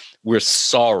saying, we're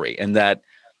sorry, and that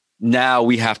now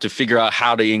we have to figure out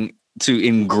how to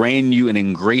ingrain you and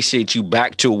ingratiate you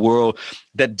back to a world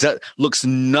that looks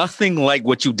nothing like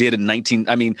what you did in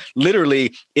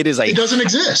literally it doesn't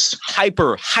exist.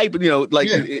 Hyper,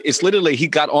 It's literally, he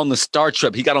got on the Star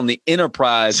Trek, he got on the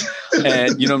Enterprise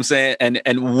and you know what I'm saying?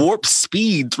 And warp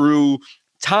speed through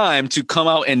time to come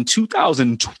out in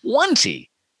 2020,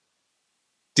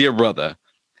 dear brother.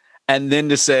 And then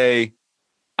to say,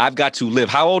 I've got to live.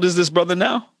 How old is this brother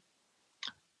now?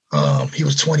 He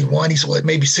was 21. He's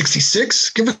maybe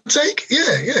 66, give or take.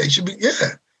 Yeah, he should be.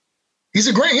 Yeah, he's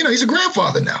a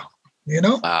grandfather now.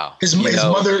 Wow. His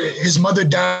mother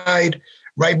died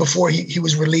right before he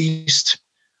was released.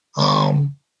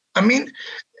 All of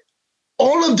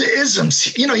the isms.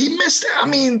 He missed.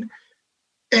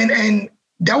 And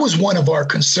that was one of our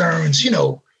concerns.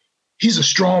 He's a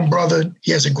strong brother.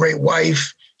 He has a great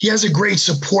wife. He has a great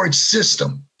support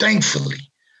system,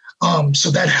 thankfully. So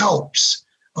that helps.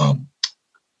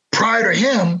 Prior to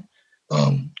him,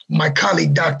 my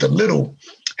colleague, Dr. Little,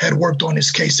 had worked on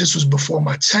this case. This was before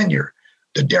my tenure,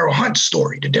 the Daryl Hunt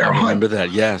story. I remember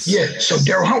that, yes. Yeah, so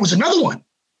Daryl Hunt was another one.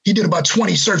 He did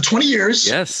served 20 years.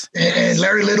 Yes. And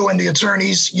Larry Little and the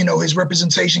attorneys, his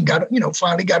representation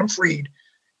finally got him freed.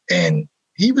 And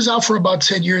he was out for about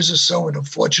 10 years or so, and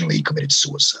unfortunately he committed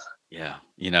suicide. Yeah,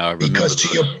 I remember because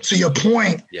to your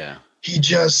point, yeah.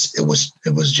 It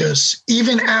was just,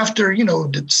 even after,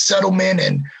 the settlement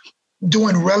and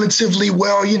doing relatively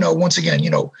well, once again,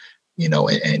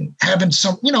 and having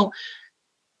some,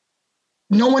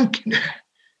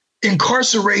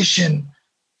 incarceration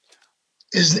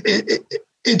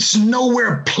it's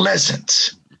nowhere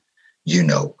pleasant,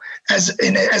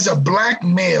 as a Black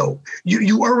male,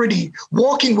 you already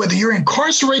walking, whether you're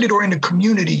incarcerated or in the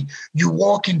community, you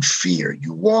walk in fear,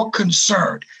 you walk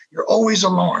concerned, you're always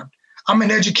alarmed. I'm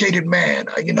an educated man.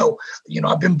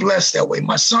 I've been blessed that way.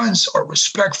 My sons are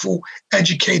respectful,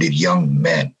 educated young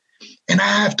men. And I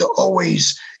have to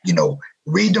always,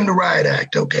 read them the riot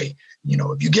act. Okay.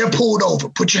 If you get pulled over,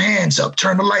 put your hands up,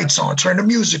 turn the lights on, turn the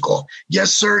music off.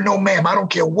 Yes, sir. No, ma'am. I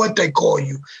don't care what they call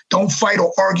you. Don't fight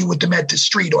or argue with them at the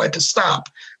street or at the stop.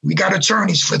 We got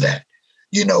attorneys for that.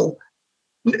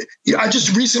 I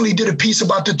just recently did a piece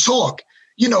about the talk.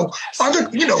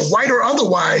 White or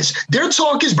otherwise, their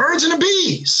talk is birds and the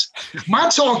bees. Our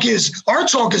talk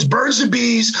is birds and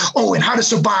bees. Oh, and how to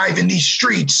survive in these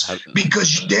streets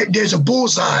because there's a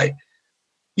bullseye,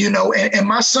 and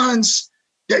my sons,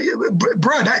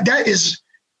 that is,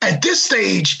 at this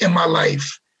stage in my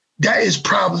life, that is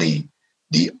probably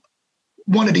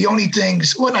one of the only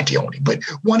things, well, not the only, but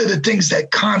one of the things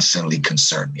that constantly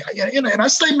concern me. And I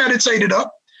stay meditated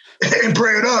up and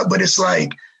prayed up, but it's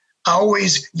like,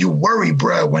 you worry,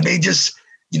 bro, when they just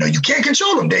you can't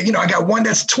control them. I got one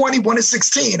that's 20, one is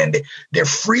 16, and they're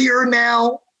freer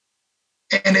now.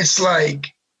 And it's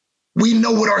like, we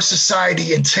know what our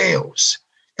society entails.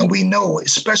 And we know,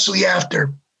 especially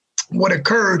after what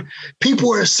occurred,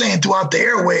 people are saying throughout the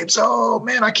airwaves, oh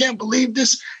man, I can't believe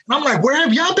this. And I'm like, where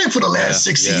have y'all been for the last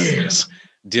 60 years?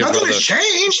 Dear Nothing brother, has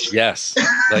changed. Yes.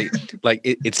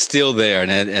 It's still there.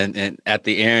 And at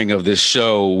the airing of this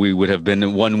show, we would have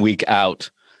been 1 week out.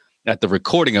 At the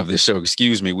recording of this show,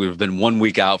 we would have been 1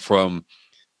 week out from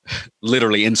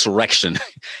literally insurrection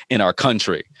in our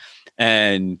country.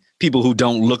 And people who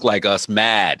don't look like us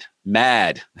mad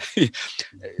about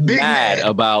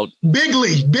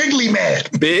bigly mad.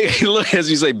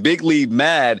 As you say, bigly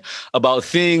mad about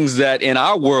things that in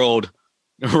our world,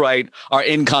 right, are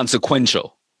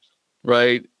inconsequential,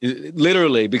 right?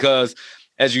 Literally, because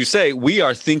as you say, we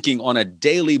are thinking on a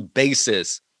daily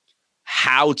basis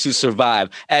how to survive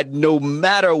at no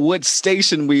matter what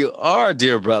station we are,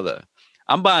 dear brother.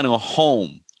 I'm buying a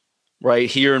home right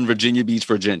here in Virginia Beach,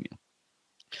 Virginia.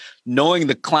 Knowing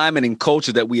the climate and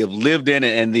culture that we have lived in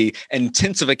and the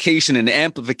intensification and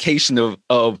amplification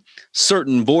of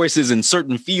certain voices and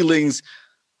certain feelings,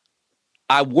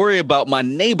 I worry about my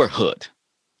neighborhood,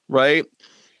 right?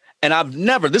 And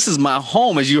this is my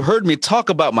home, as you heard me talk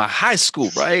about my high school,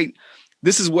 right?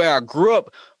 This is where I grew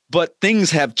up, but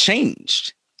things have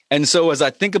changed. And so as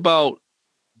I think about,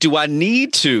 do I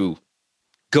need to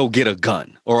go get a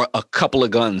gun or a couple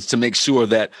of guns to make sure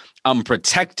that I'm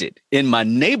protected in my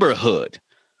neighborhood,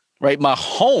 right? My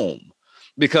home,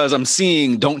 because I'm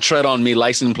seeing don't tread on me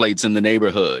license plates in the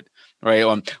neighborhood, right?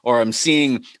 Or I'm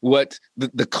seeing what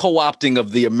the co-opting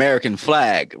of the American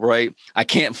flag, right? I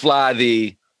can't fly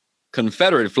the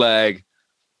Confederate flag,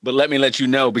 but let me let you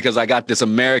know, because I got this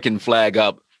American flag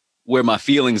up where my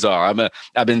feelings are.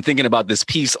 I've been thinking about this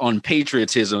piece on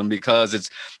patriotism because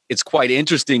it's quite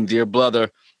interesting, dear brother,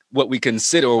 what we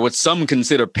consider or what some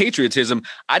consider patriotism.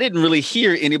 I didn't really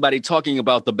hear anybody talking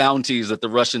about the bounties that the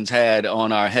Russians had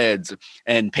on our heads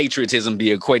and patriotism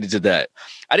be equated to that.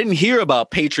 I didn't hear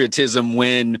about patriotism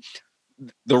when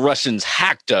the Russians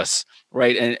hacked us,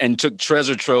 right, and took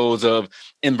treasure troves of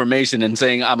information and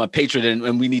saying, I'm a patriot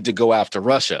and we need to go after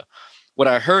Russia. What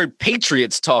I heard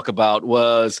patriots talk about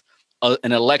was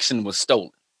an election was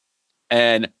stolen.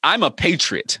 And I'm a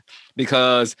patriot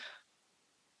because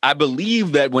I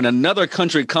believe that when another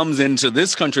country comes into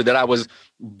this country that I was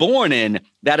born in,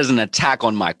 that is an attack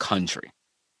on my country.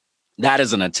 That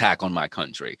is an attack on my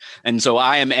country. And so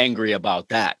I am angry about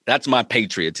that. That's my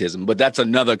patriotism. But that's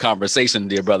another conversation,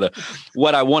 dear brother.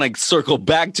 What I want to circle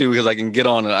back to, because I can get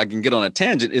on a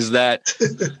tangent, is that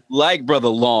like Brother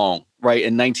Long, right,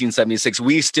 in 1976,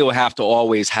 we still have to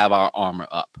always have our armor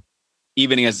up.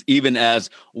 Even as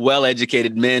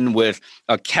well-educated men with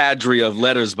a cadre of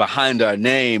letters behind our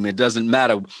name, it doesn't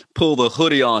matter. Pull the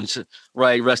hoodie on,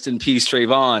 right? Rest in peace,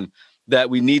 Trayvon. That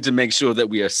we need to make sure that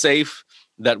we are safe,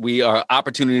 that we are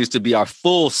opportunities to be our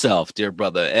full self, dear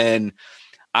brother. And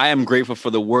I am grateful for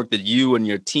the work that you and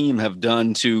your team have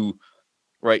done to,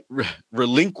 right,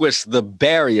 relinquish the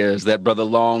barriers that Brother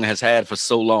Long has had for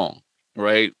so long,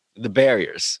 right? The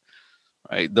barriers.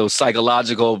 Right, those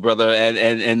psychological, brother,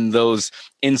 and those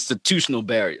institutional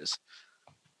barriers.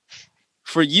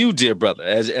 For you, dear brother,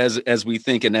 as we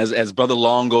think, and as Brother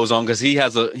Long goes on, because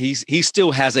he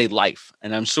still has a life,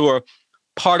 and I'm sure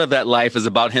part of that life is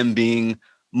about him being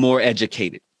more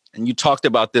educated. And you talked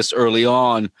about this early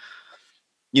on.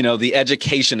 The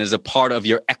education is a part of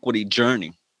your equity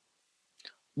journey.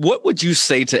 What would you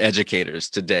say to educators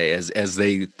today as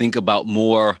they think about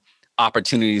more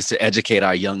opportunities to educate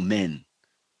our young men?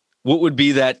 What would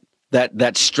be that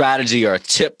strategy or a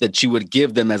tip that you would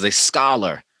give them as a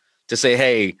scholar to say,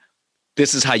 hey,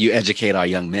 this is how you educate our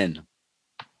young men?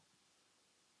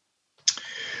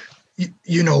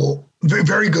 Very,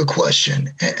 very good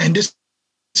question. And this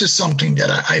is something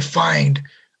that I find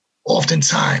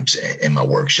oftentimes in my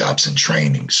workshops and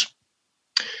trainings.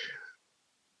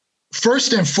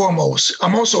 First and foremost,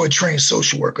 I'm also a trained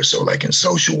social worker. So like in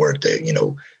social work,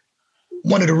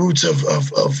 one of the roots of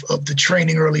the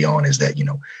training early on is that, you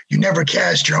never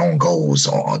cast your own goals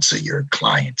onto your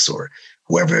clients or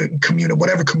whatever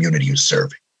community you're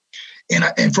serving.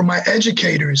 And for my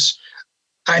educators,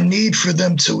 I need for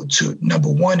them to number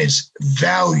one is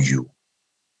value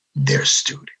their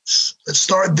students. Let's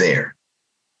start there.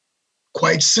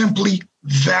 Quite simply,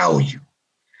 value.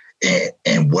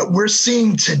 And what we're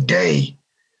seeing today,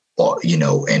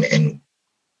 and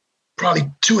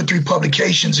probably 2 or 3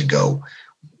 publications ago,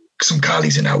 some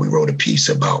colleagues and I, we wrote a piece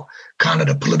about kind of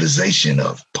the politicization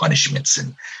of punishments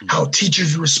and how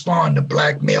teachers respond to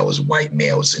Black males, white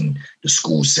males in the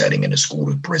school setting and the school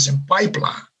to prison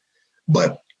pipeline.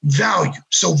 But value.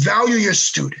 So value your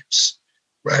students,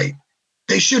 right?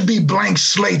 They should be blank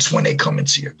slates when they come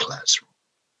into your classroom.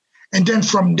 And then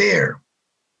from there,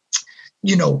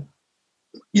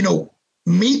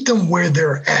 meet them where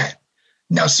they're at.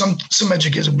 Now, some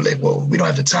educators will be like, well, we don't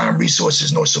have the time,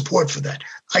 resources, nor support for that.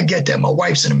 I get that. My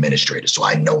wife's an administrator, so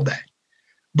I know that.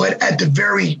 But at the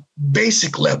very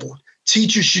basic level,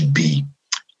 teachers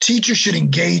should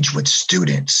engage with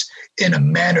students in a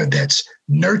manner that's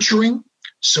nurturing,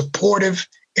 supportive,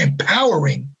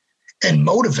 empowering, and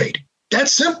motivating.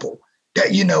 That's simple.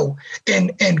 That,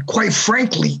 and quite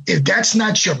frankly, if that's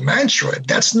not your mantra, if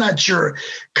that's not your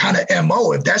kind of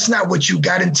MO, if that's not what you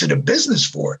got into the business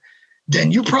for,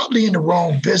 then you're probably in the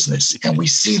wrong business. And we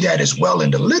see that as well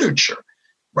in the literature,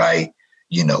 right?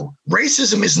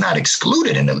 Racism is not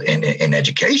excluded in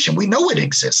education. We know it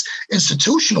exists,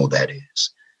 institutional that is,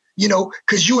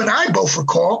 because you and I both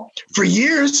recall for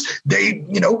years,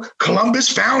 Columbus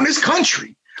found this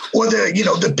country. Or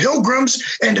the Pilgrims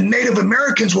and the Native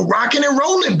Americans were rocking and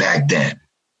rolling back then.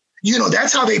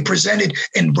 That's how they presented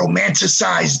and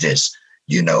romanticized this,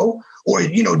 or,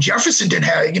 Jefferson didn't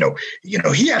have,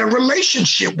 he had a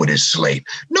relationship with his slave.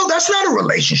 No, that's not a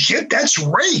relationship. That's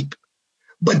rape.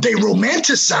 But they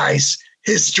romanticize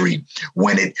history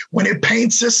when it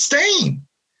paints a stain.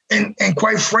 And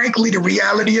quite frankly, the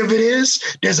reality of it is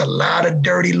there's a lot of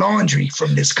dirty laundry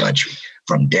from this country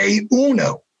from day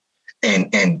uno.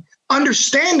 And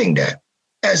understanding that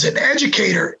as an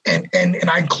educator, and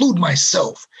I include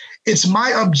myself, it's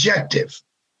my objective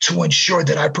to ensure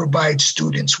that I provide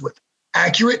students with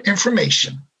accurate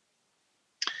information.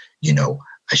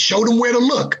 I show them where to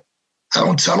look. I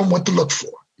don't tell them what to look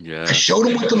for. Yeah. I show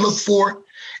them what to look for,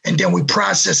 and then we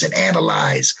process and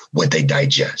analyze what they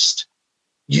digest.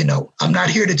 I'm not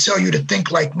here to tell you to think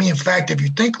like me. In fact, if you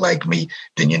think like me,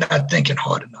 then you're not thinking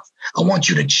hard enough. I want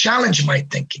you to challenge my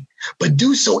thinking, but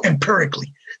do so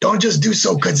empirically. Don't just do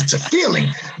so because it's a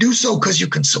feeling. Do so because you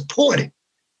can support it,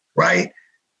 right?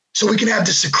 So we can have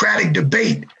this Socratic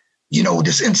debate,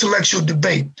 this intellectual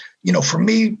debate. For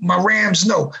me, my Rams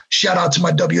know. Shout out to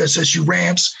my WSSU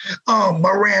Rams.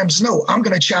 My Rams know. I'm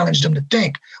going to challenge them to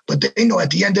think, but they know at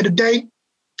the end of the day,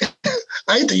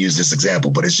 I hate to use this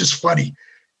example, but it's just funny.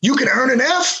 You can earn an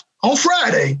F on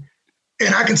Friday,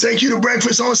 and I can take you to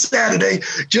breakfast on Saturday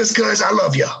just because I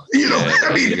love y'all.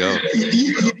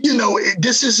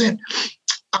 This isn't,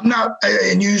 I'm not,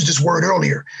 and you used this word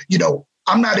earlier,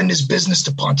 I'm not in this business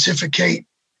to pontificate,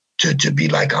 to be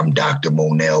like, I'm Dr.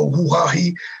 Monell,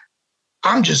 hoo-ha-he.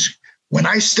 I'm just, when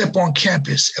I step on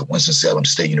campus at Winston-Salem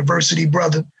State University,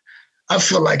 brother, I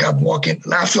feel like I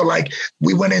feel like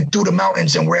we went in through the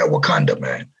mountains and we're at Wakanda,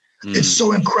 man. It's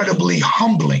so incredibly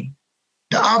humbling.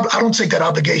 I don't take that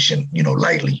obligation,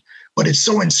 lightly, but it's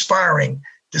so inspiring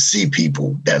to see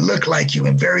people that look like you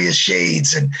in various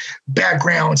shades and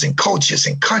backgrounds and cultures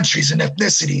and countries and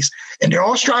ethnicities. And they're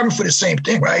all striving for the same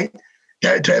thing, right?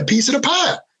 To have a piece of the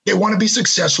pie. They want to be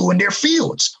successful in their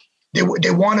fields. They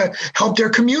want to help their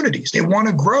communities. They want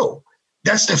to grow.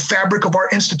 That's the fabric of our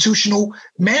institutional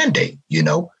mandate,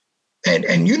 And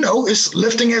it's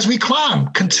lifting as we climb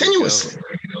continuously.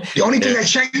 The only thing that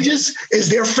changes is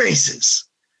their faces.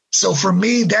 So for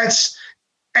me, that's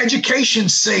education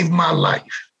saved my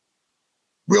life.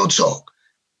 Real talk.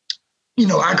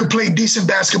 I could play decent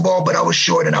basketball, but I was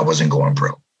short and I wasn't going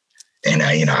pro. And I'm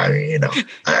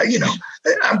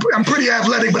pretty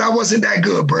athletic, but I wasn't that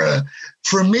good, bruh.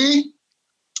 For me,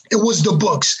 it was the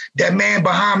books. That man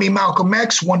behind me, Malcolm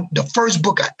X, the first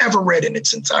book I ever read in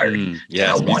its entirety.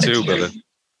 Yeah, me too, brother.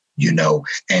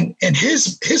 And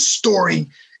his story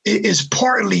is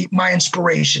partly my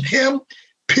inspiration. Him,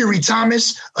 Piri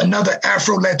Thomas, another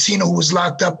Afro-Latino who was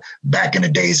locked up back in the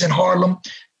days in Harlem.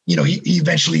 He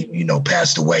eventually,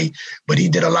 passed away, but he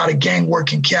did a lot of gang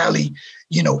work in Cali.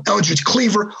 Eldridge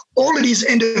Cleaver, all of these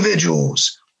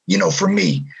individuals, for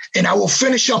me. And I will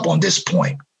finish up on this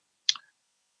point.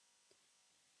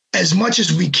 As much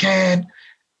as we can,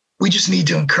 we just need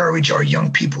to encourage our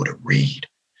young people to read.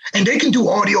 And they can do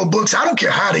audio books. I don't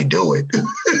care how they do it,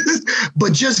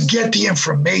 but just get the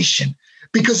information.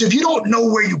 Because if you don't know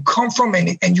where you come from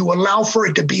and you allow for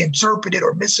it to be interpreted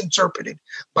or misinterpreted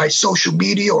by social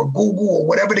media or Google or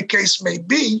whatever the case may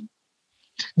be,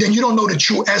 then you don't know the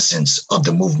true essence of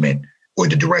the movement or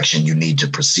the direction you need to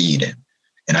proceed in.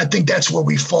 And I think that's where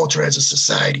we falter as a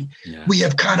society. Yeah. We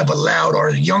have kind of allowed our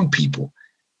young people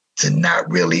to not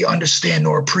really understand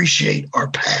or appreciate our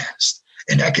past.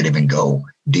 And that could even go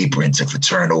deeper into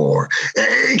fraternal, or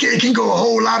it can go a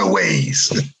whole lot of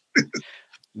ways.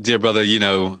 Dear brother,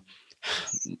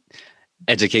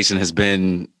 education has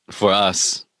been for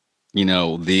us,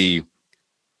 the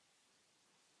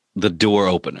door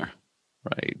opener,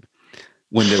 right?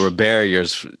 When there were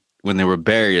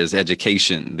barriers,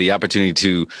 education, the opportunity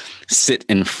to sit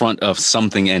in front of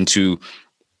something and to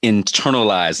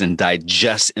internalize and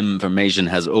digest information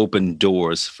has opened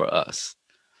doors for us.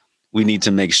 We need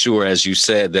to make sure, as you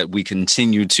said, that we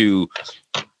continue to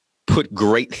put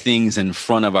great things in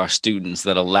front of our students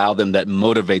that allow them, that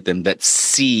motivate them, that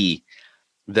see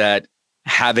that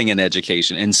having an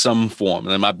education in some form.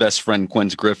 And my best friend,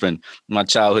 Quince Griffin, my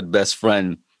childhood best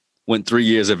friend, went 3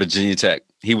 years at Virginia Tech.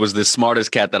 He was the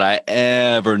smartest cat that I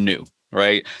ever knew,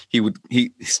 right?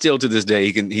 He still to this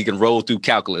day, he can roll through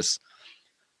calculus,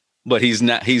 but he's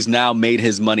now made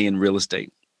his money in real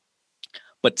estate.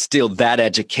 But still, that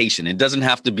education, it doesn't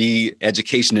have to be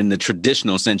education in the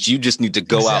traditional sense. You just need to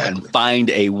go out and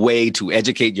find a way to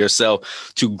educate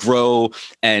yourself, to grow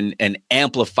and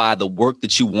amplify the work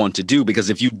that you want to do.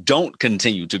 Because if you don't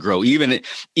continue to grow, even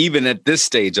at this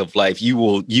stage of life, you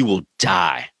will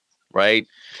die, right?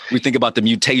 We think about the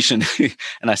mutation,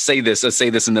 and I say this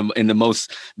in the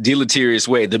most deleterious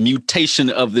way, the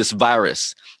mutation of this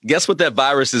virus. Guess what that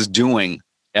virus is doing,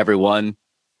 everyone?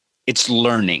 It's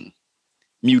learning.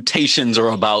 Mutations are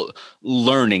about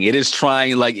learning. It is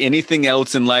trying, like anything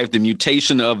else in life, the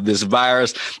mutation of this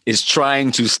virus is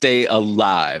trying to stay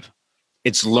alive.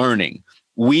 It's learning.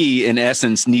 We, in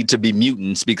essence, need to be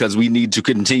mutants because we need to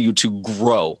continue to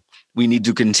grow. We need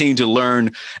to continue to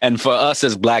learn. And for us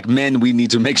as Black men, we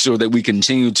need to make sure that we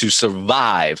continue to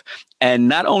survive. And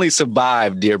not only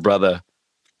survive, dear brother,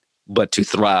 but to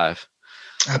thrive.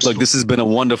 Absolutely. Look, this has been a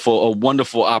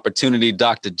wonderful opportunity.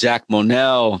 Dr. Jack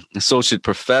Monell, Associate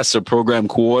Professor, Program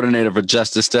Coordinator for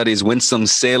Justice Studies,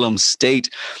 Winston-Salem State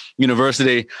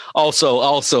University.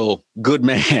 Also good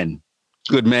man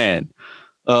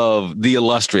of the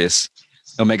illustrious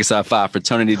Omega Psi Phi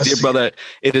fraternity. Dear brother,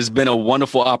 it has been a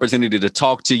wonderful opportunity to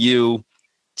talk to you,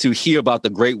 to hear about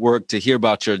the great work, to hear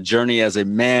about your journey as a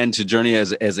man, to journey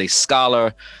as a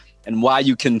scholar, and why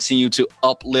you continue to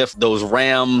uplift those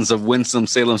Rams of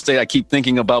Winston-Salem State. I keep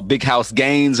thinking about Big House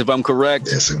Gaines, if I'm correct.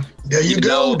 Yes, there you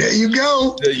go.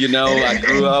 I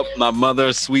grew up, my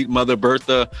mother, sweet mother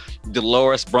Bertha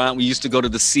Dolores Bryant, we used to go to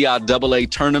the CIAA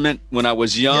tournament when I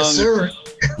was young. Yes, sir.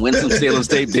 Winston-Salem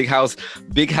State,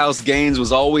 Big House Gaines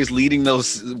was always leading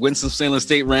those Winston-Salem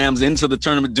State Rams into the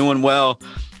tournament, doing well.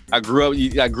 I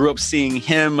grew up seeing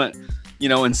him,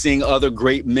 and seeing other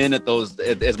great men at those,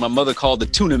 as my mother called the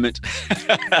tournament.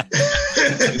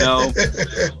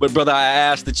 But brother, I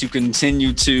ask that you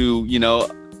continue to,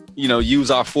 use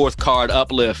our fourth card,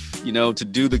 Uplift, to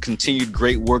do the continued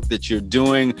great work that you're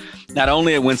doing, not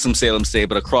only at Winston-Salem State,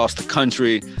 but across the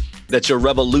country, that your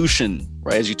revolution,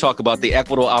 right, as you talk about the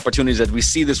equitable opportunities, that we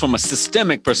see this from a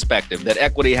systemic perspective, that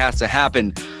equity has to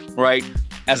happen, right,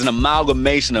 as an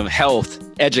amalgamation of health,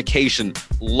 education,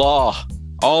 law,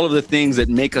 all of the things that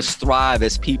make us thrive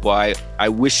as people. I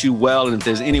wish you well. And if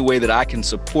there's any way that I can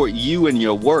support you in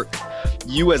your work,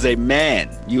 you as a man,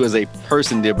 you as a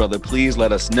person, dear brother, please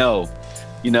let us know.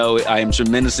 I am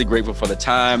tremendously grateful for the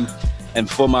time and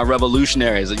for my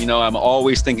revolutionaries. I'm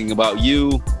always thinking about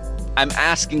you. I'm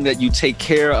asking that you take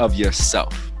care of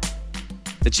yourself,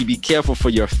 that you be careful for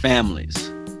your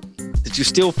families, that you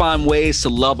still find ways to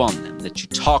love on them, that you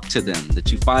talk to them,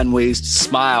 that you find ways to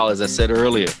smile, as I said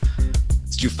earlier,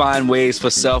 you find ways for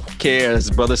self-care.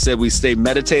 As brother said, we stay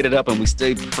meditated up and we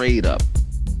stay prayed up.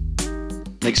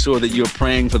 Make sure that you're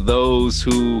praying for those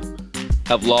who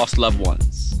have lost loved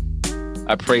ones.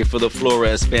 I pray for the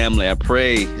Flores family. I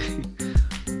pray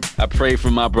for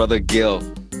my brother Gil.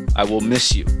 I will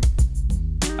miss you.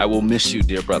 I will miss you,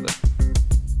 dear brother.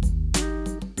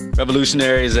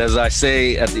 Revolutionaries, as I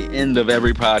say at the end of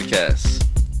every podcast,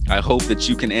 I hope that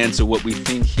you can answer what we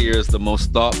think here is the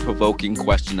most thought-provoking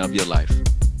question of your life.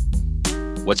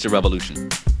 What's your revolution?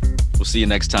 We'll see you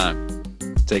next time.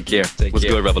 Take care. What's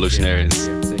good, revolutionaries?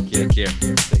 Take care.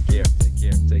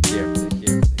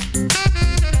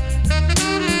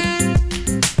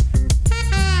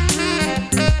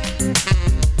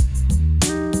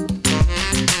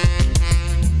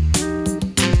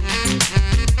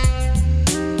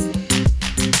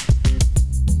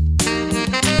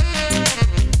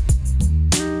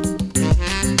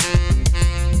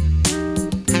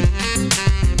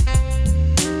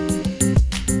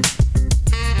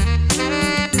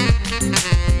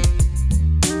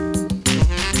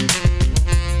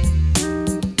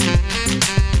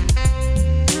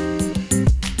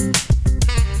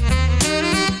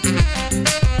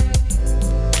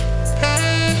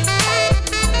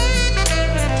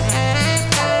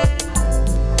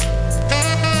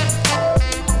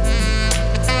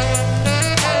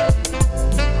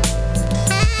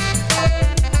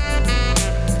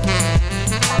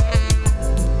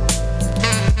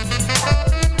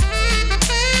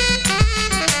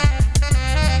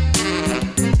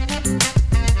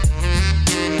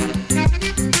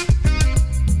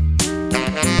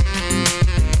 Bye.